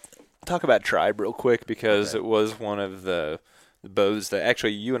about Tribe real quick, because it was one of the bows that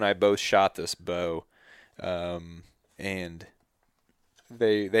actually you and I both shot this bow, and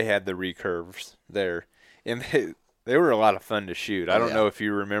they had the recurves there, and they were a lot of fun to shoot. I don't know if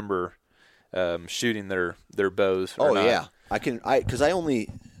you remember shooting their bows. Or not. Yeah. I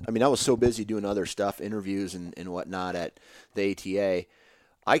was so busy doing other stuff, interviews and whatnot at the ATA.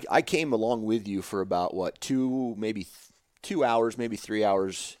 I came along with you for about 2, maybe 2 hours, maybe 3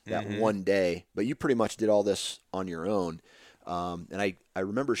 hours that one day, but you pretty much did all this on your own. And I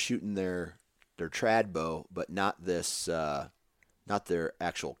remember shooting their trad bow, but not this, not their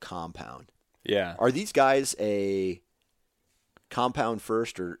actual compound. Yeah. Are these guys a compound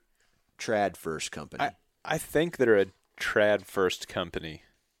first or trad first company? I think they're a trad first company.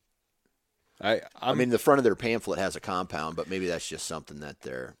 I mean, the front of their pamphlet has a compound, but maybe that's just something that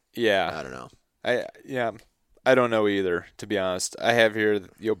they're. Yeah. I don't know. I don't know either, to be honest. I have here,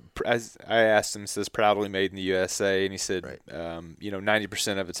 I asked him, says proudly made in the USA, and he said, right.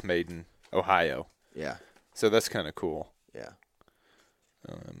 90% of it's made in Ohio. Yeah. So that's kind of cool. Yeah.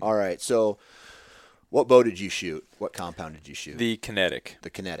 All right. So what bow did you shoot? What compound did you shoot? The Kinetic. The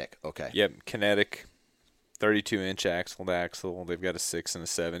Kinetic. Okay. Yep. Kinetic, 32-inch axle to axle. They've got a 6 and a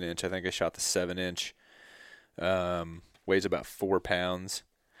 7-inch. I think I shot the 7-inch. Weighs about 4 pounds.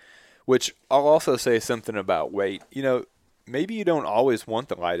 Which I'll also say something about weight. Maybe you don't always want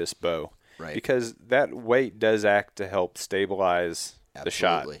the lightest bow. Right. Because that weight does act to help stabilize the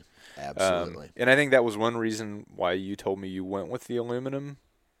shot. Absolutely. And I think that was one reason why you told me you went with the aluminum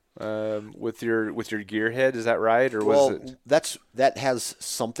with your gearhead. Is that right? Or was it? That has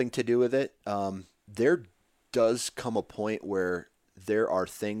something to do with it. There does come a point where there are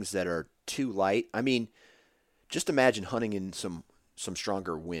things that are too light. I mean, just imagine hunting in some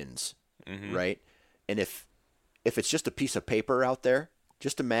stronger winds, right? And if it's just a piece of paper out there,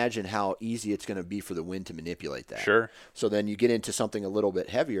 just imagine how easy it's going to be for the wind to manipulate that. Sure. So then you get into something a little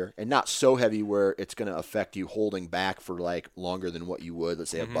bit heavier, and not so heavy where it's going to affect you holding back for like longer than what you would. Let's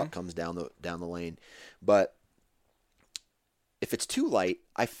say a buck comes down the lane, but if it's too light,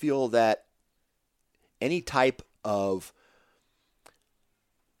 I feel that any type of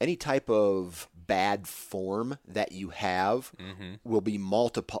bad form that you have will be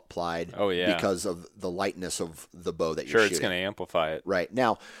multiplied because of the lightness of the bow that you're shooting. Sure, it's going to amplify it. Right.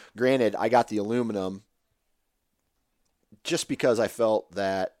 Now, granted, I got the aluminum just because I felt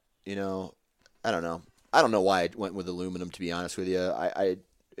that, I don't know. I don't know why I went with aluminum, to be honest with you.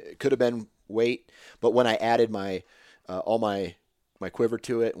 It could have been weight, but when I added my all my quiver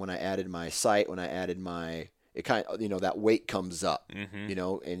to it, when I added my sight, when I added it kind of, that weight comes up,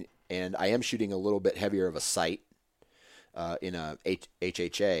 and I am shooting a little bit heavier of a sight in a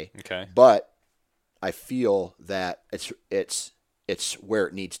HHA. Okay. But I feel that it's where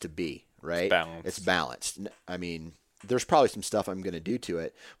it needs to be, right? It's balanced. I mean, there's probably some stuff I'm going to do to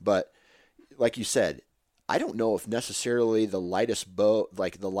it, but like you said, I don't know if necessarily the lightest bow,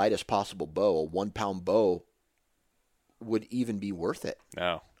 like the lightest possible bow, a 1 pound bow, would even be worth it.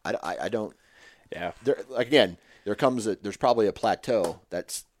 No. I don't. Yeah. There's probably a plateau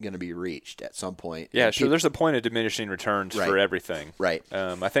that's going to be reached at some point. Yeah, sure. There's a point of diminishing returns for everything. Right.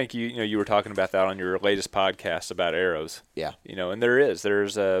 I think you were talking about that on your latest podcast about arrows. Yeah. And there's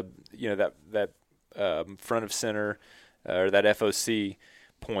that front of center or that FOC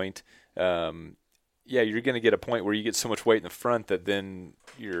point. You're going to get a point where you get so much weight in the front that then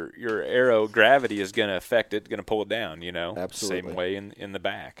your arrow gravity is going to affect it, going to pull it down. Absolutely. Same way in the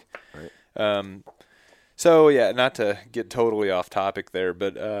back. Right. So yeah, not to get totally off topic there,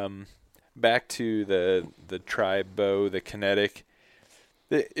 but back to the Tribe bow, the Kinetic.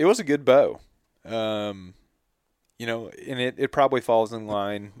 It was a good bow, and it probably falls in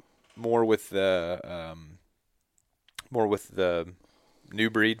line more with the new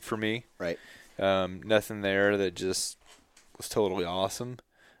breed for me. Right. Nothing there that just was totally awesome,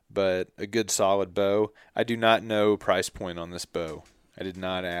 but a good solid bow. I do not know price point on this bow. I did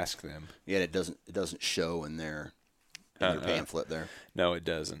not ask them. Yeah, it doesn't show in their pamphlet there. No, it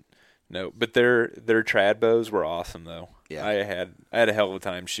doesn't. No, but their trad bows were awesome though. Yeah, I had a hell of a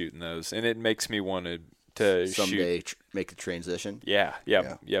time shooting those, and it makes me want to someday make the transition. Yeah.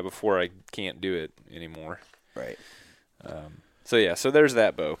 Before I can't do it anymore. Right. So there's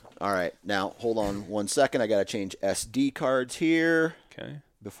that bow. All right, now hold on 1 second. I got to change SD cards here. Okay.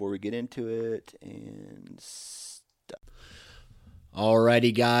 Before we get into it and.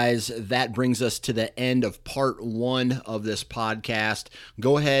 Alrighty, guys, that brings us to the end of part 1 of this podcast.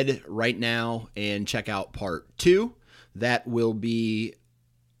 Go ahead right now and check out part 2. That will be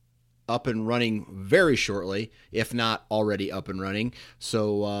up and running very shortly, if not already up and running.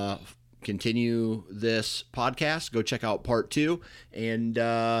 So continue this podcast. Go check out part 2 and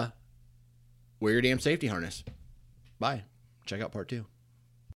wear your damn safety harness. Bye. Check out part 2.